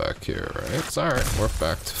health back here, right? It's alright, we're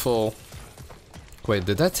back to full. Wait,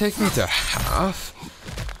 did that take me to half?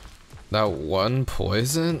 That one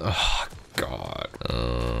poison? Oh god.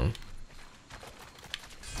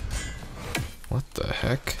 What the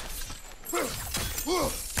heck?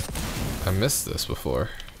 I missed this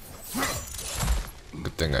before.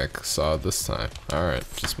 Good thing I saw it this time. Alright,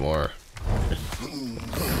 just more.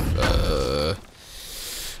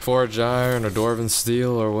 Forged iron or dwarven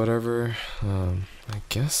steel or whatever. I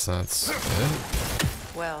guess that's it.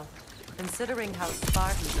 Well, considering how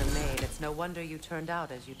Spartans are made, it's no wonder you turned out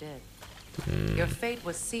as you did. Your fate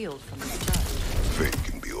was sealed from the start. Fate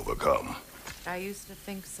can be overcome. I used to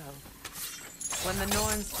think so. When the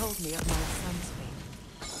Norns told me of my son's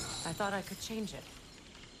fate, I thought I could change it.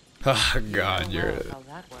 Oh god, you're how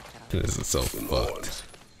that worked out. this is so The fucked. Norns,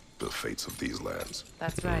 the fates of these lands.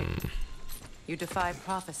 That's right. You defy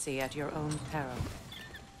prophecy at your own peril.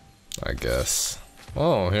 I guess.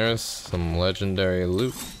 Oh, here's some legendary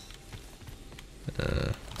loot.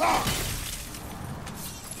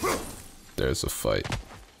 There's a fight.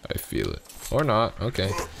 I feel it. Or not. Okay.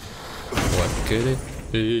 What could it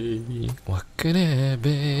be? What could it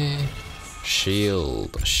be?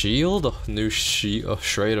 Shield. Shield? New shield.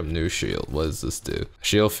 Straight up new shield. What does this do?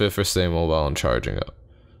 Shield fit for staying mobile and charging up.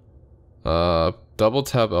 Double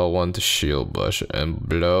tap L1 to shield bush and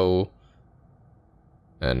blow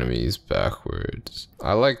enemies backwards.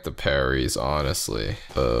 I like the parries, honestly.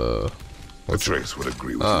 Atreus would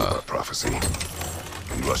agree with you about prophecy.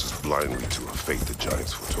 He rushes blindly to a fate the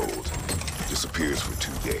giants foretold. Disappears for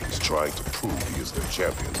 2 days, trying to prove he is their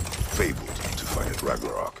champion. Fabled to fight at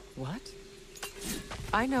Ragnarok. What?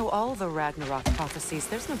 I know all the Ragnarok prophecies.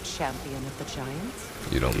 There's no champion of the giants.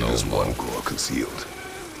 You don't know There's him. one core concealed.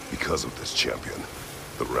 Because of this champion,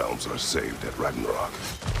 the realms are saved at Ragnarok.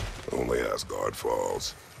 Only Asgard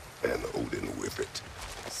falls, and Odin with it.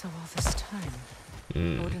 So all this time,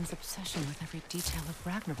 Odin's obsession with every detail of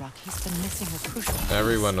Ragnarok, he's been missing a crucial piece.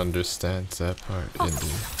 Everyone understands that part,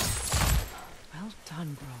 indeed. Well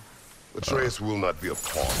done, bro. Atreus will not be a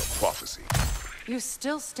pawn of prophecy. You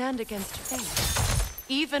still stand against fate,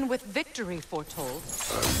 even with victory foretold.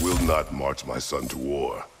 I will not march my son to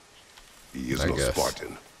war. He is no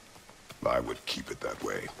Spartan. I would keep it that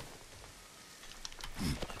way.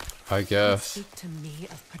 I guess. Speak to me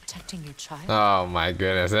of protecting your child. Oh my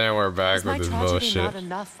goodness, and we're back Is with my this tragedy bullshit. not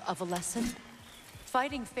enough of a lesson?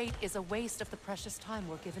 Fighting fate is a waste of the precious time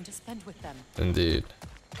we're given to spend with them. Indeed.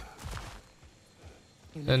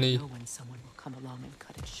 You never know when someone will come along and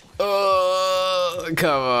cut it short. Oh,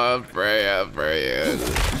 come on, Freya.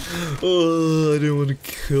 Oh, I didn't want to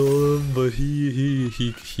kill him, but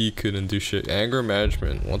he couldn't do shit. Anger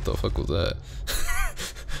management. What the fuck was that?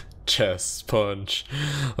 Chest punch.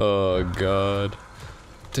 Oh god.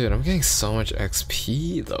 Dude, I'm getting so much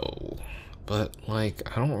XP though. But like,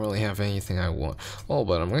 I don't really have anything I want. Oh,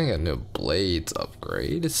 but I'm gonna get new blades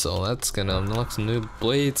upgrade, so that's gonna unlock some new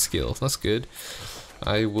blade skills. That's good.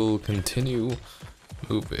 I will continue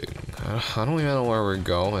moving. I don't even know where we're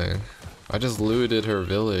going. I just looted her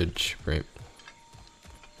village. Right.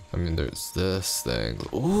 I mean, there's this thing.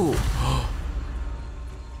 Ooh.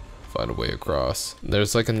 Find a way across.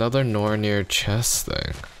 There's like another Nornir chest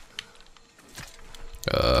thing.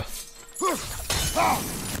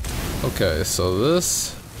 Okay, so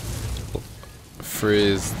this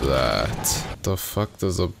frees that. The fuck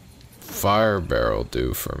does a fire barrel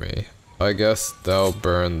do for me? I guess that'll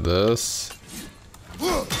burn this.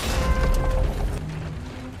 Oh.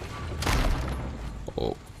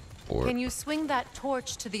 Or Can you swing that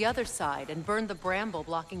torch to the other side and burn the bramble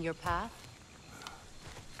blocking your path?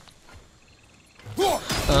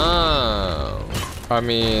 oh, I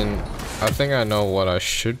mean, I think I know what I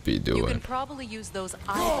should be You doing. can probably use those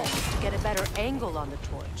islands to get a better angle on the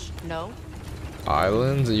torch, no?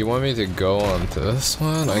 Islands? You want me to go on this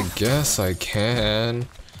one? I guess I can.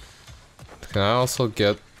 Can I also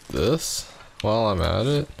get this while I'm at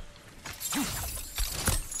it?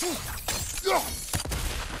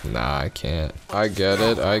 Nah, I can't. I get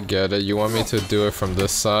it, I get it. You want me to do it from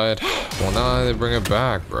this side? Well, now I need to bring it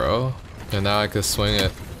back, bro. And now I can swing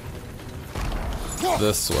it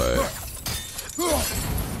this way.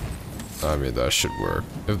 I mean, that should work.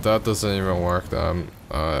 If that doesn't even work, then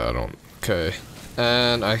I don't. Okay.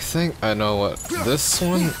 And I think I know what this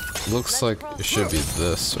one looks like. It should be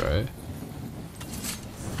this, right?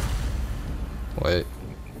 Wait.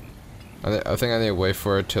 I think I need to wait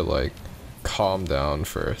for it to like calm down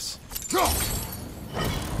first.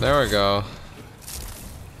 There we go.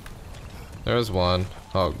 There's one.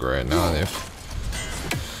 Oh great, now I need.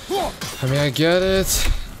 I mean, I get it.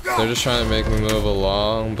 They're just trying to make me move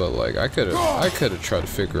along, but like I could have tried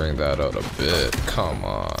figuring that out a bit. Come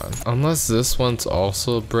on. Unless this one's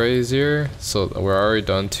also brazier, so we're already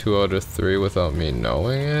done 2 out of 3 without me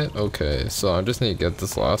knowing it. Okay, so I just need to get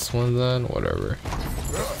this last one then. Whatever.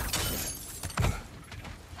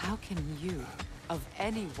 How can you, of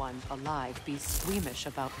anyone alive, be squeamish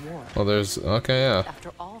about war? Well, there's okay, yeah.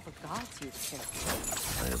 After all the gods you've killed.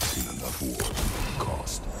 I have seen enough wars at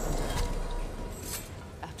cost.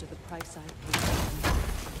 After the price I paid.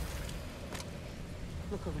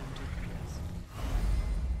 Look around you, Kratos.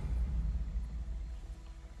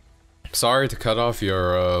 Sorry to cut off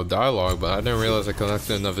your dialogue, but I didn't realize I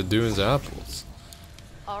collected enough of Dune's apples.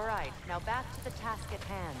 All right, now back to the task at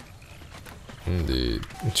hand. Indeed.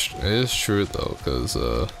 It is true though, because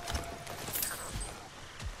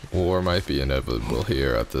war might be inevitable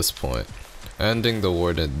here at this point. Ending the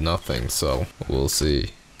war did nothing, so we'll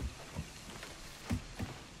see.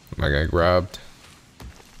 Am I getting grabbed?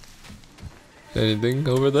 Anything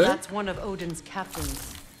over there? That's one of Odin's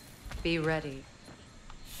captains. Be ready.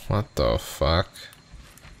 What the fuck?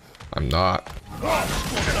 I'm not.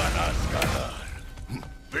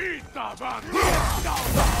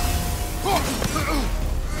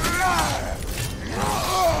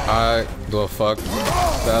 The fuck?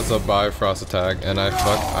 That's a Bifrost attack, and I'm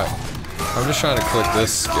just trying to click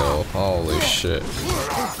this skill. Holy shit.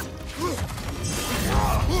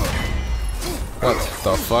 What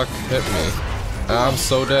the fuck hit me? I'm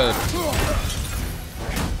so dead.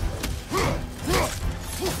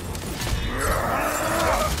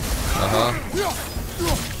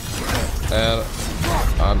 And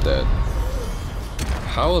I'm dead.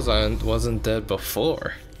 How was I wasn't dead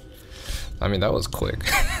before? I mean, that was quick.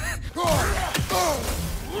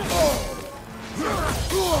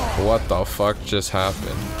 What the fuck just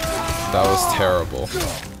happened? That was terrible.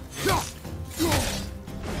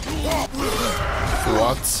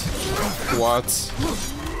 What?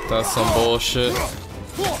 That's some bullshit.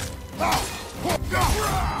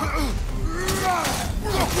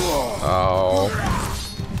 Oh.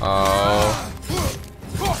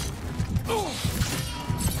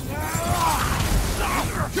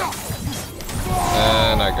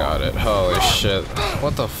 And I got it. Holy shit.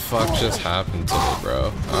 What the fuck just happened to me,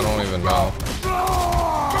 bro? I don't even know.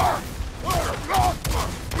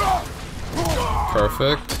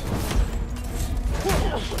 Perfect.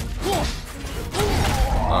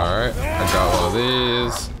 Alright, I got one of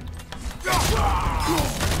these.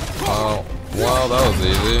 Oh, well, that was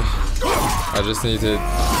easy. I just needed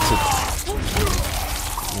to...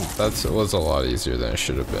 That was a lot easier than it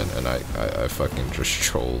should have been, and I fucking just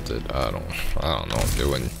trolled it. I don't know what I'm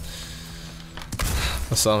doing.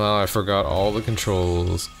 Somehow I forgot all the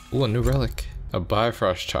controls. Ooh, a new relic. A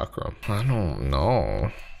Bifrost Chakram. I don't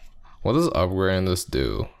know. What does upgrading this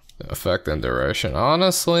do? Effect and duration.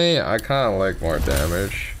 Honestly, I kind of like more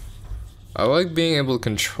damage. I like being able to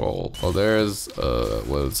control. Well, there's,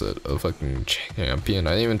 what is it? A fucking champion.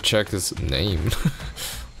 I didn't even check his name.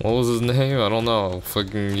 What was his name? I don't know.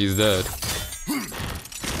 Fucking, he's dead.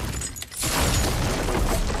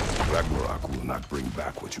 Ragnarok will not bring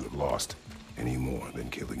back what you have lost, any more than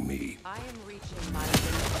killing me. I am reaching my limit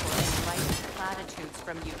for enlightened platitudes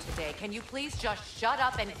from you today. Can you please just shut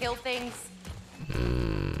up and kill things?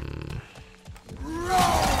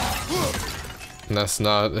 That's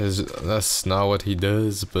not what he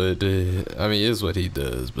does, but I mean, it is what he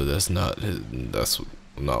does, but that's not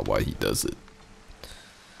why he does it.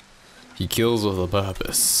 He kills with a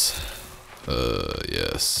purpose.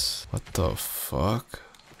 Yes. What the fuck?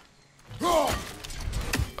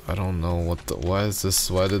 I don't know what the, why is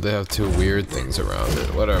this, why did they have two weird things around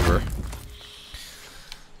it? Whatever.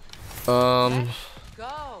 Go.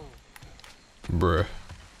 Bruh.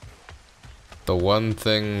 The one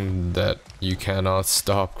thing that you cannot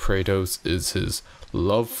stop Kratos is his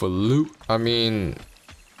love for loot. I mean,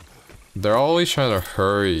 they're always trying to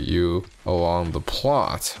hurry you along the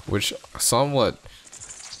plot, which somewhat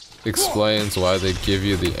explains why they give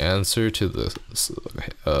you the answer to the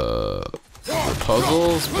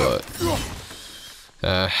puzzles, but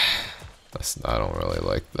I don't really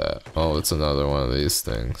like that. Oh, it's another one of these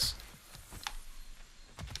things.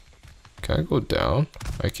 Can I go down?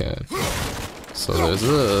 I can. So there's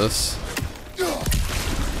this.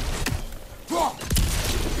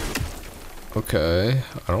 Okay,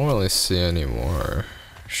 I don't really see any more.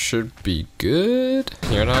 Should be good.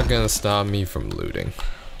 You're not gonna stop me from looting.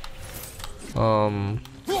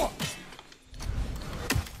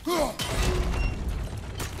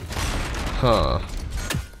 Huh.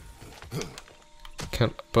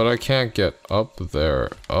 But I can't get up there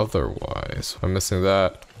otherwise. I'm missing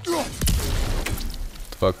that. What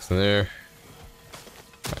the fuck's in there?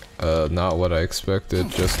 Not what I expected,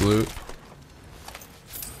 just loot.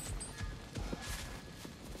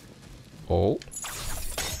 Oh.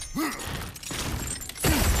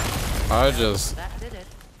 That did it.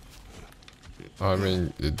 I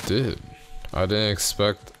mean, it did. I didn't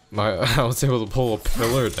expect I was able to pull a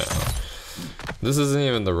pillar down. This isn't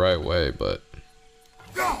even the right way, but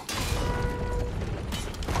well,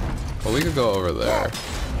 we could go over there.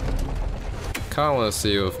 Kinda wanna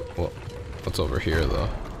see what's over here though.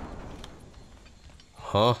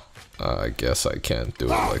 Huh? I guess I can't do it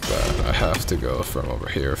like that. I have to go from over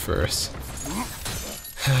here first.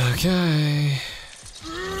 Okay.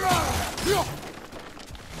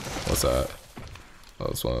 What's that? Oh,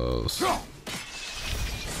 it's one of those.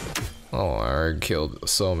 Oh, I already killed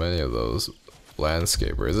so many of those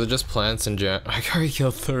landscapers. Is it just plants in general? I already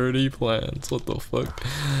killed 30 plants. What the fuck?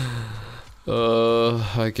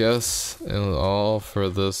 I guess in all for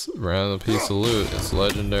this random piece of loot. It's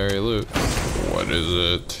legendary loot. What is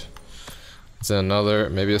it? Is it another,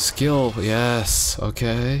 maybe a skill? Yes,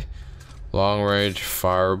 okay. Long range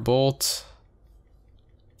firebolt.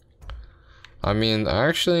 I mean,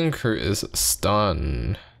 actually increase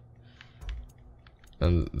stun.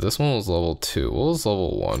 And this one was level 2. What was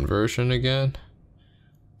level 1 version again?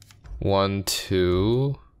 1,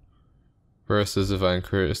 2. Versus if I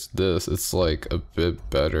increase this, it's like a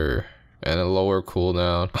bit better. And a lower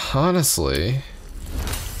cooldown. Honestly,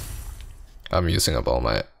 I'm using up all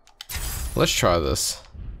my... Let's try this.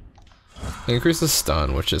 Increase the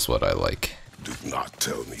stun, which is what I like. Do not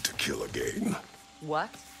tell me to kill again. What?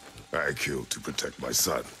 I killed to protect my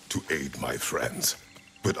son, to aid my friends.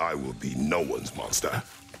 But I will be no one's monster.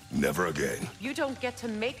 Never again. You don't get to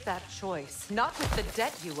make that choice. Not with the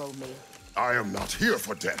debt you owe me. I am not here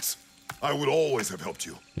for debts. I would always have helped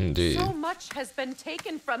you. Indeed. So much has been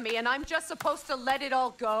taken from me, and I'm just supposed to let it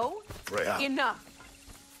all go? Freya. Enough.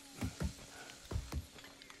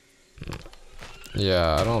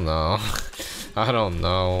 Yeah, I don't know. I don't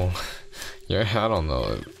know. I don't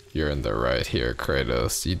know if you're in the right here,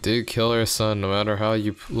 Kratos. You did kill her son, no matter how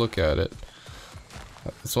you look at it.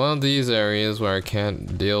 It's one of these areas where I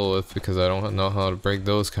can't deal with because I don't know how to break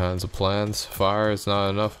those kinds of plans. Fire is not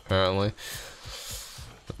enough, apparently.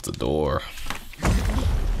 That's a door.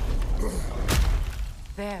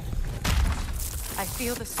 There. I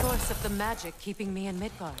feel the source of the magic keeping me in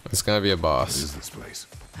Midgard. It's gonna be a boss. What is this place?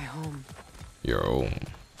 My home. Your home.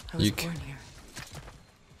 I was born here.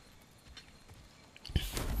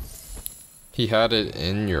 He had it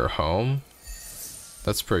in your home?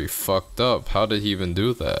 That's pretty fucked up. How did he even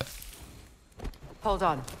do that? Hold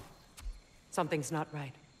on. Something's not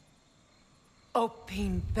right.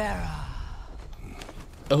 Opinbera.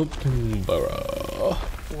 Opinbera.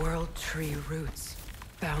 World tree roots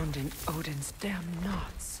bound in Odin's damn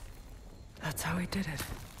knots. That's how he did it.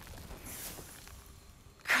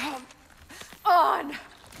 Come on!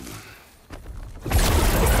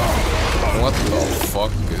 What the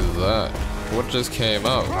fuck is that? What just came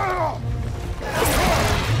out?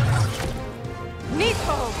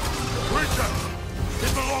 Nico! Creature!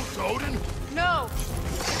 It belongs to Odin? No!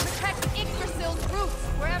 Protect Yggdrasil's roots,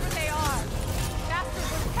 wherever they are. Master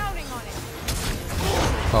was counting on it.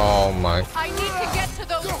 Oh my... I need to get to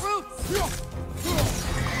those roots!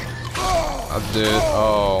 I did...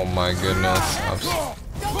 Oh my goodness.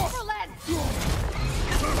 Don't relent!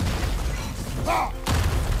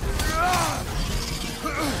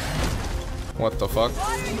 What the fuck? Why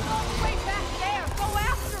are you all the way back there? Go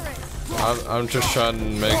after it! I'm just trying to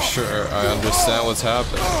make sure I understand what's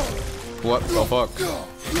happening. What the fuck?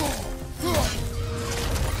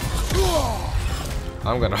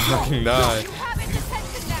 I'm gonna fucking die.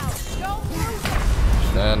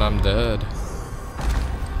 And I'm dead.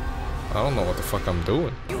 I don't know what the fuck I'm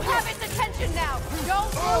doing. You have its attention now.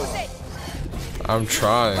 Don't lose it. I'm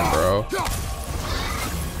trying, bro.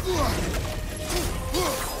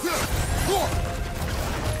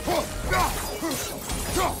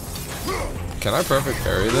 Can I perfect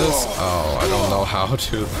parry this? Oh, I don't know how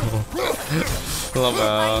to. Love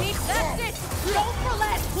that. That's it. Don't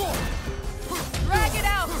relent. Drag it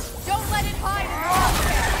out. Don't let it hide.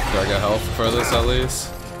 Do I get health for this at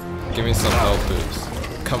least? Give me some health boost.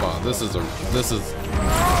 Come on, this is a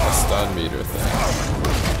stun meter thing.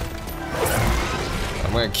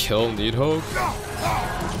 I'm gonna kill Needhog.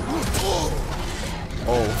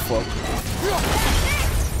 Oh fuck.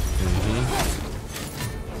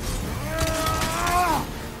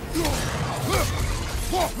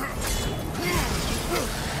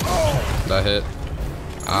 That hit.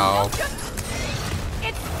 Ow.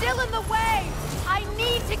 It's still in the way. I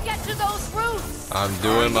need to get to those roofs. I'm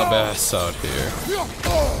doing my best out here.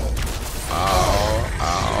 Ow,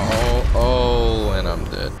 ow, oh, and I'm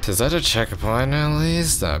dead. Is that a checkpoint at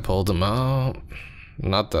least? I pulled him out.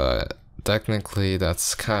 Not that. Technically,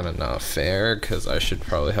 that's kind of not fair, because I should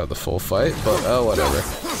probably have the full fight, but oh, whatever.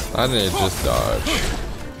 I need to just dodge.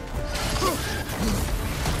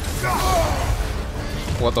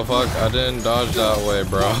 What the fuck? I didn't dodge that way,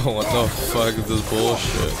 bro. What the fuck is this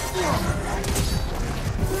bullshit?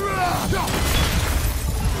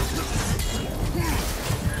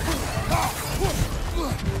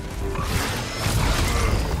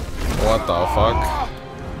 What the fuck?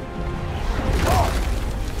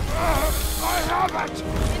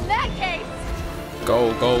 In that case,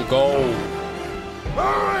 go, go, go!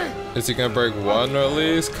 Hurry! Is he gonna break one at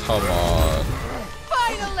least? Come on.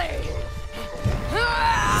 finally.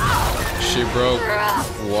 She broke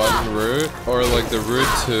one route, or like the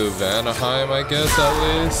route to Vanaheim, I guess at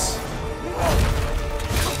least.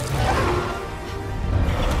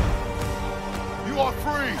 You are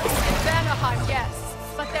free! In Vanaheim, yes,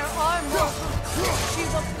 but there are more routes. She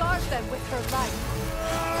will guard them with her life.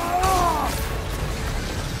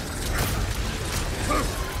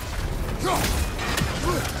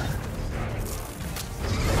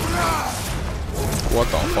 What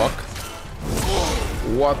the fuck?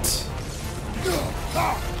 What?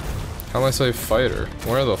 How am I say fighter?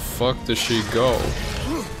 Where the fuck does she go?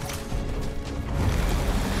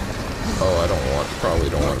 Oh, I don't want, probably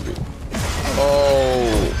don't want to be.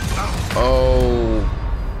 Oh. Oh.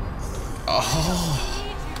 Oh.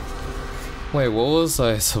 Wait, what was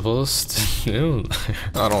I supposed to do?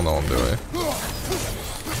 I don't know what I'm doing.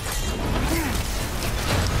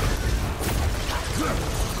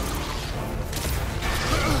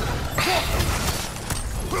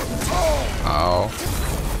 Ow.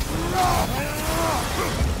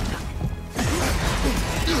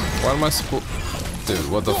 What am I supposed...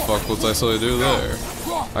 Dude, what the fuck was I supposed to do there?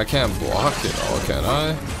 I can't block it all, can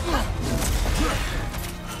I?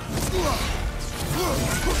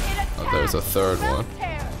 Oh, there's a third one.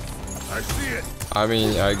 I see it! I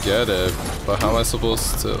mean, I get it, but how am I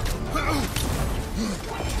supposed to...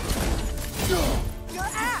 Your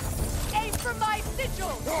axe! Aim for my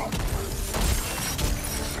sigil!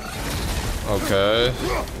 Okay.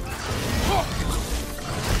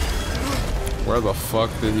 Where the fuck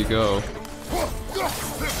did he go?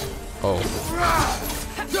 Oh.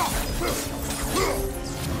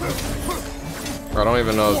 I don't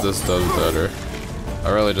even know if this does better. I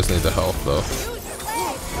really just need the health though.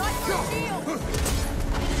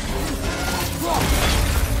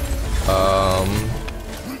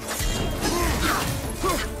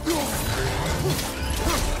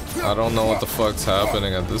 I don't know what the fuck's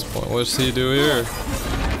happening at this point. What's he do here?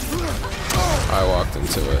 I walked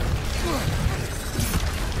into it.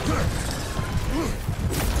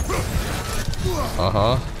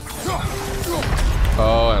 Uh-huh.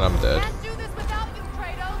 Oh, and I'm dead.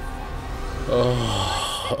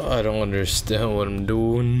 Oh, I don't understand what I'm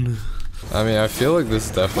doing. I mean, I feel like this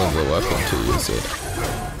is definitely the weapon to use it.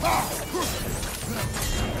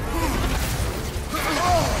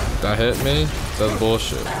 That hit me? That's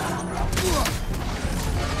bullshit.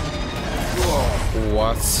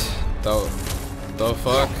 What? The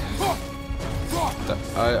fuck?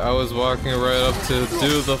 I was walking right up to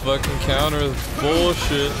do the fucking counter.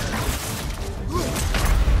 Bullshit.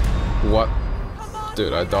 What?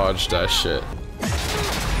 Dude, I dodged that shit.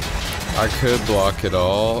 I could block it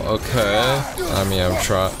all. Okay. I mean, I'm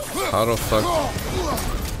trying. How the fuck?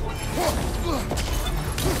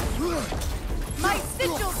 My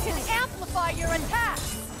sigils can amplify your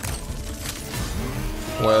attacks.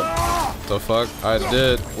 What the fuck? I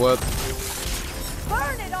did. What?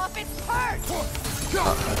 Burn it off its perch!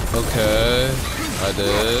 Okay. I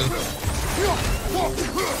did.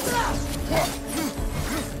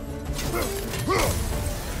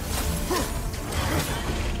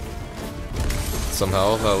 Some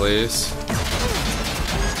health at least.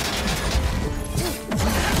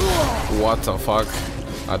 What the fuck?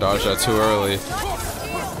 I dodged that too early.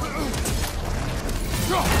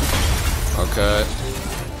 Okay.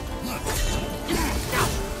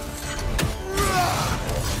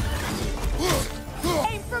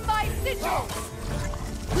 Aim for my sigil!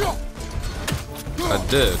 I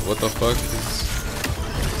did. What the fuck?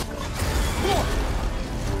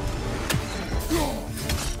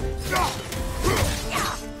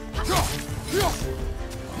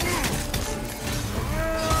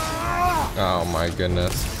 Oh my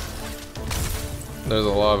goodness. There's a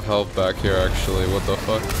lot of health back here actually. What the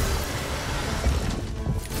fuck?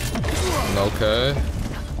 Okay.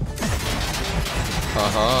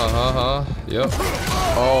 Haha. Yep.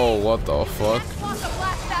 Oh, what the fuck?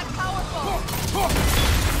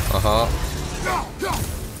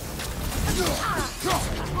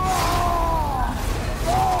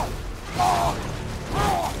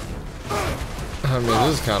 I mean,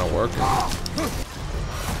 this is kind of working.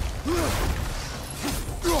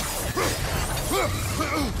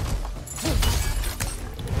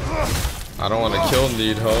 I don't want to kill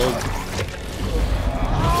Needhog.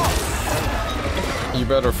 You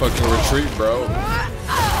better fucking retreat, bro.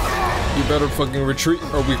 You better fucking retreat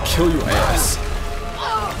or we kill you ass.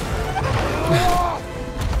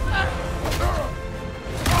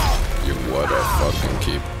 You wanna fucking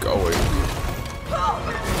keep going.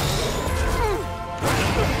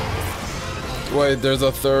 Wait, there's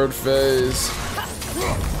a third phase.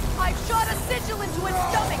 I shot a sigil into its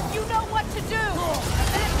stomach. You know what to do.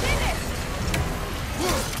 That's in it.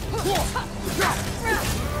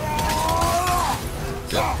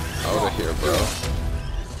 Get out of here, bro.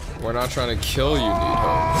 We're not trying to kill you,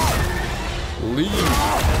 Needhog. Leave.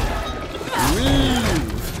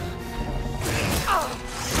 Leave.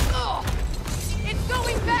 It's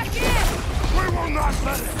going back in. We will not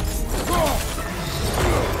let it.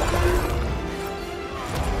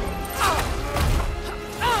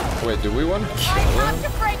 Wait, do we want to kill I have him? to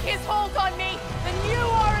break his hold on me, and you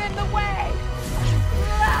are in the way.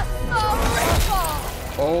 That's the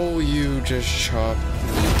ripple. Oh, you just chopped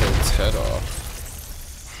Needhog's head off.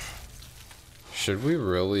 Should we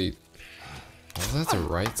really? Was that the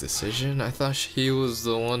right decision? I thought he was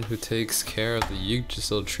the one who takes care of the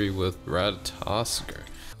Yggdrasil tree with Ratatoskr.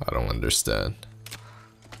 I don't understand.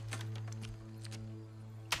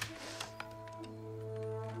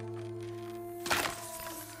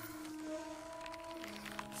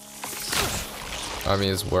 I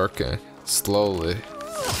mean, it's working slowly.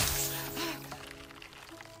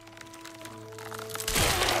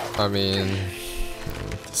 I mean,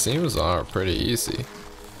 it seems pretty easy.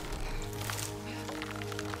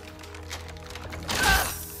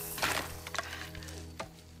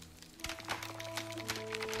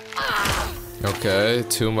 Okay,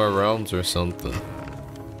 2 more realms or something.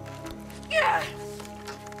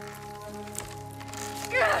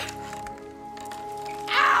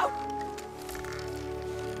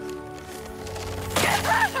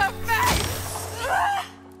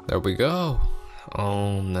 There we go.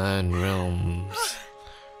 All 9 realms.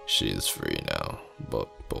 She is free now. But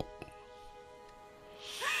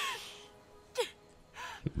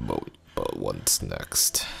what's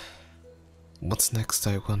next? What's next,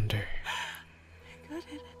 I wonder?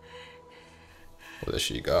 What has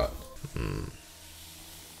she got?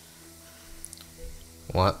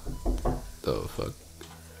 What the fuck?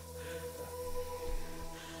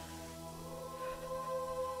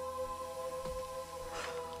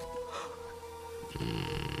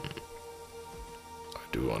 I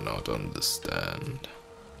do not understand.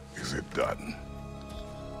 Is it done?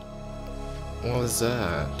 What was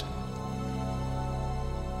that?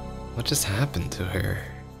 What just happened to her?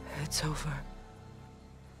 It's over.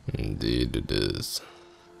 Indeed it is.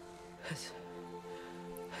 It's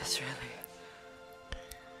really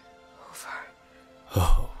over.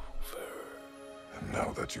 Over. And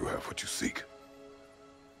now that you have what you seek,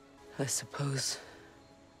 I suppose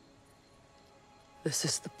this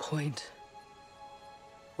is the point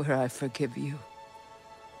where I forgive you,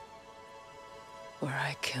 where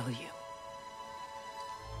I kill you.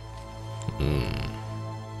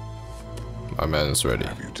 My man's ready.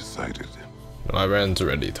 have you decided? My man's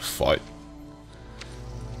ready to fight.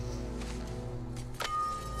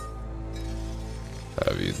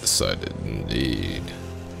 Have you decided? Indeed.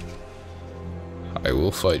 I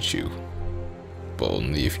will fight you. but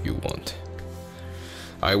only if you want.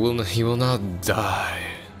 He will not die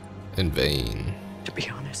in vain. To be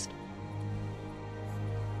honest,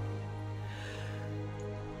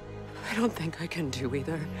 I don't think I can do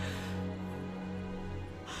either.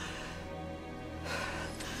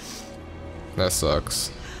 That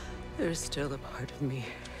sucks. There's still a part of me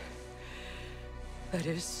that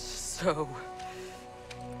is so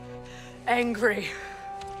angry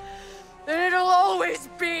that it'll always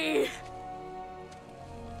be.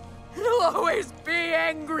 It'll always be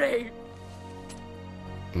angry.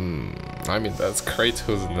 I mean, that's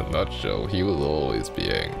Kratos in a nutshell. He will always be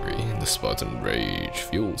angry. The Spartan rage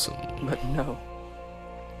fuels him. But no.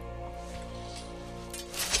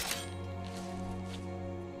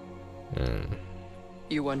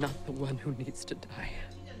 You are not the one who needs to die.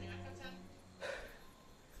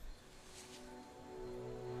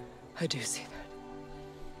 I do see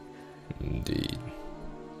that. Indeed.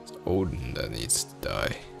 It's Odin that needs to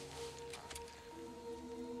die.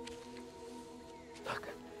 Look.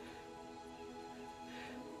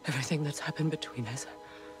 Everything that's happened between us.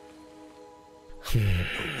 No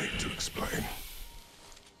need to explain.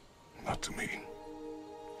 Not to me.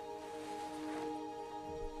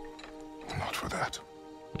 Not for that.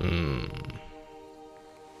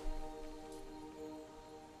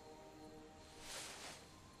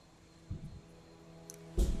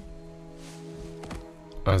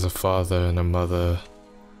 As a father and a mother,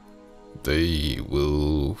 they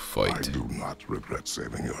will fight. I do not regret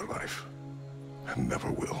saving your life, and never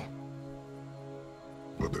will.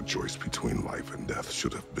 But the choice between life and death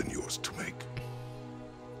should have been yours to make.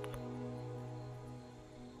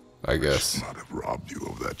 I guess. I should not have robbed you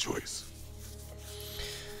of that choice.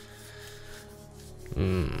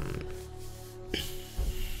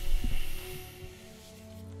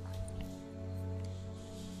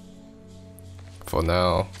 For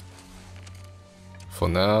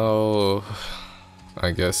now,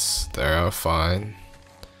 I guess they're fine.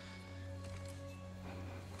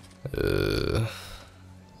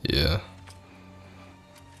 Yeah.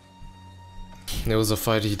 It was a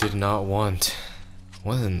fight he did not want.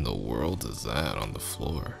 What in the world is that on the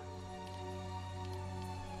floor?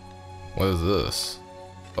 What is this?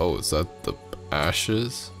 Oh, is that the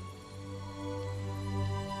ashes?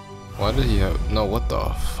 Why did he have... No, what the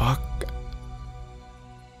fuck?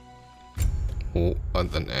 Oh,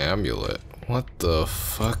 an amulet. What the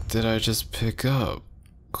fuck did I just pick up?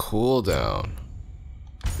 Cooldown.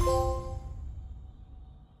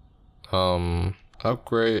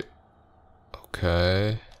 Upgrade.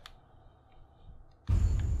 Okay.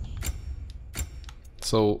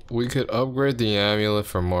 So we could upgrade the amulet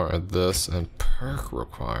for more of this and perk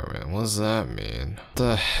requirement. What does that mean? What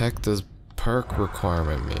the heck does perk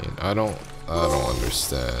requirement mean? I don't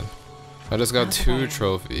understand. I just got 2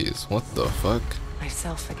 trophies. What the fuck?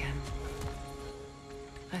 Myself again.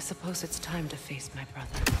 I suppose it's time to face my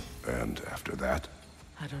brother. And after that?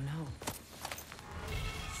 I don't know.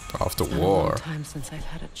 Off to It's been a war. long time since I've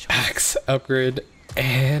had a choice. Axe upgrade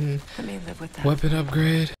and Let me live with that. weapon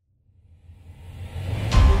upgrade.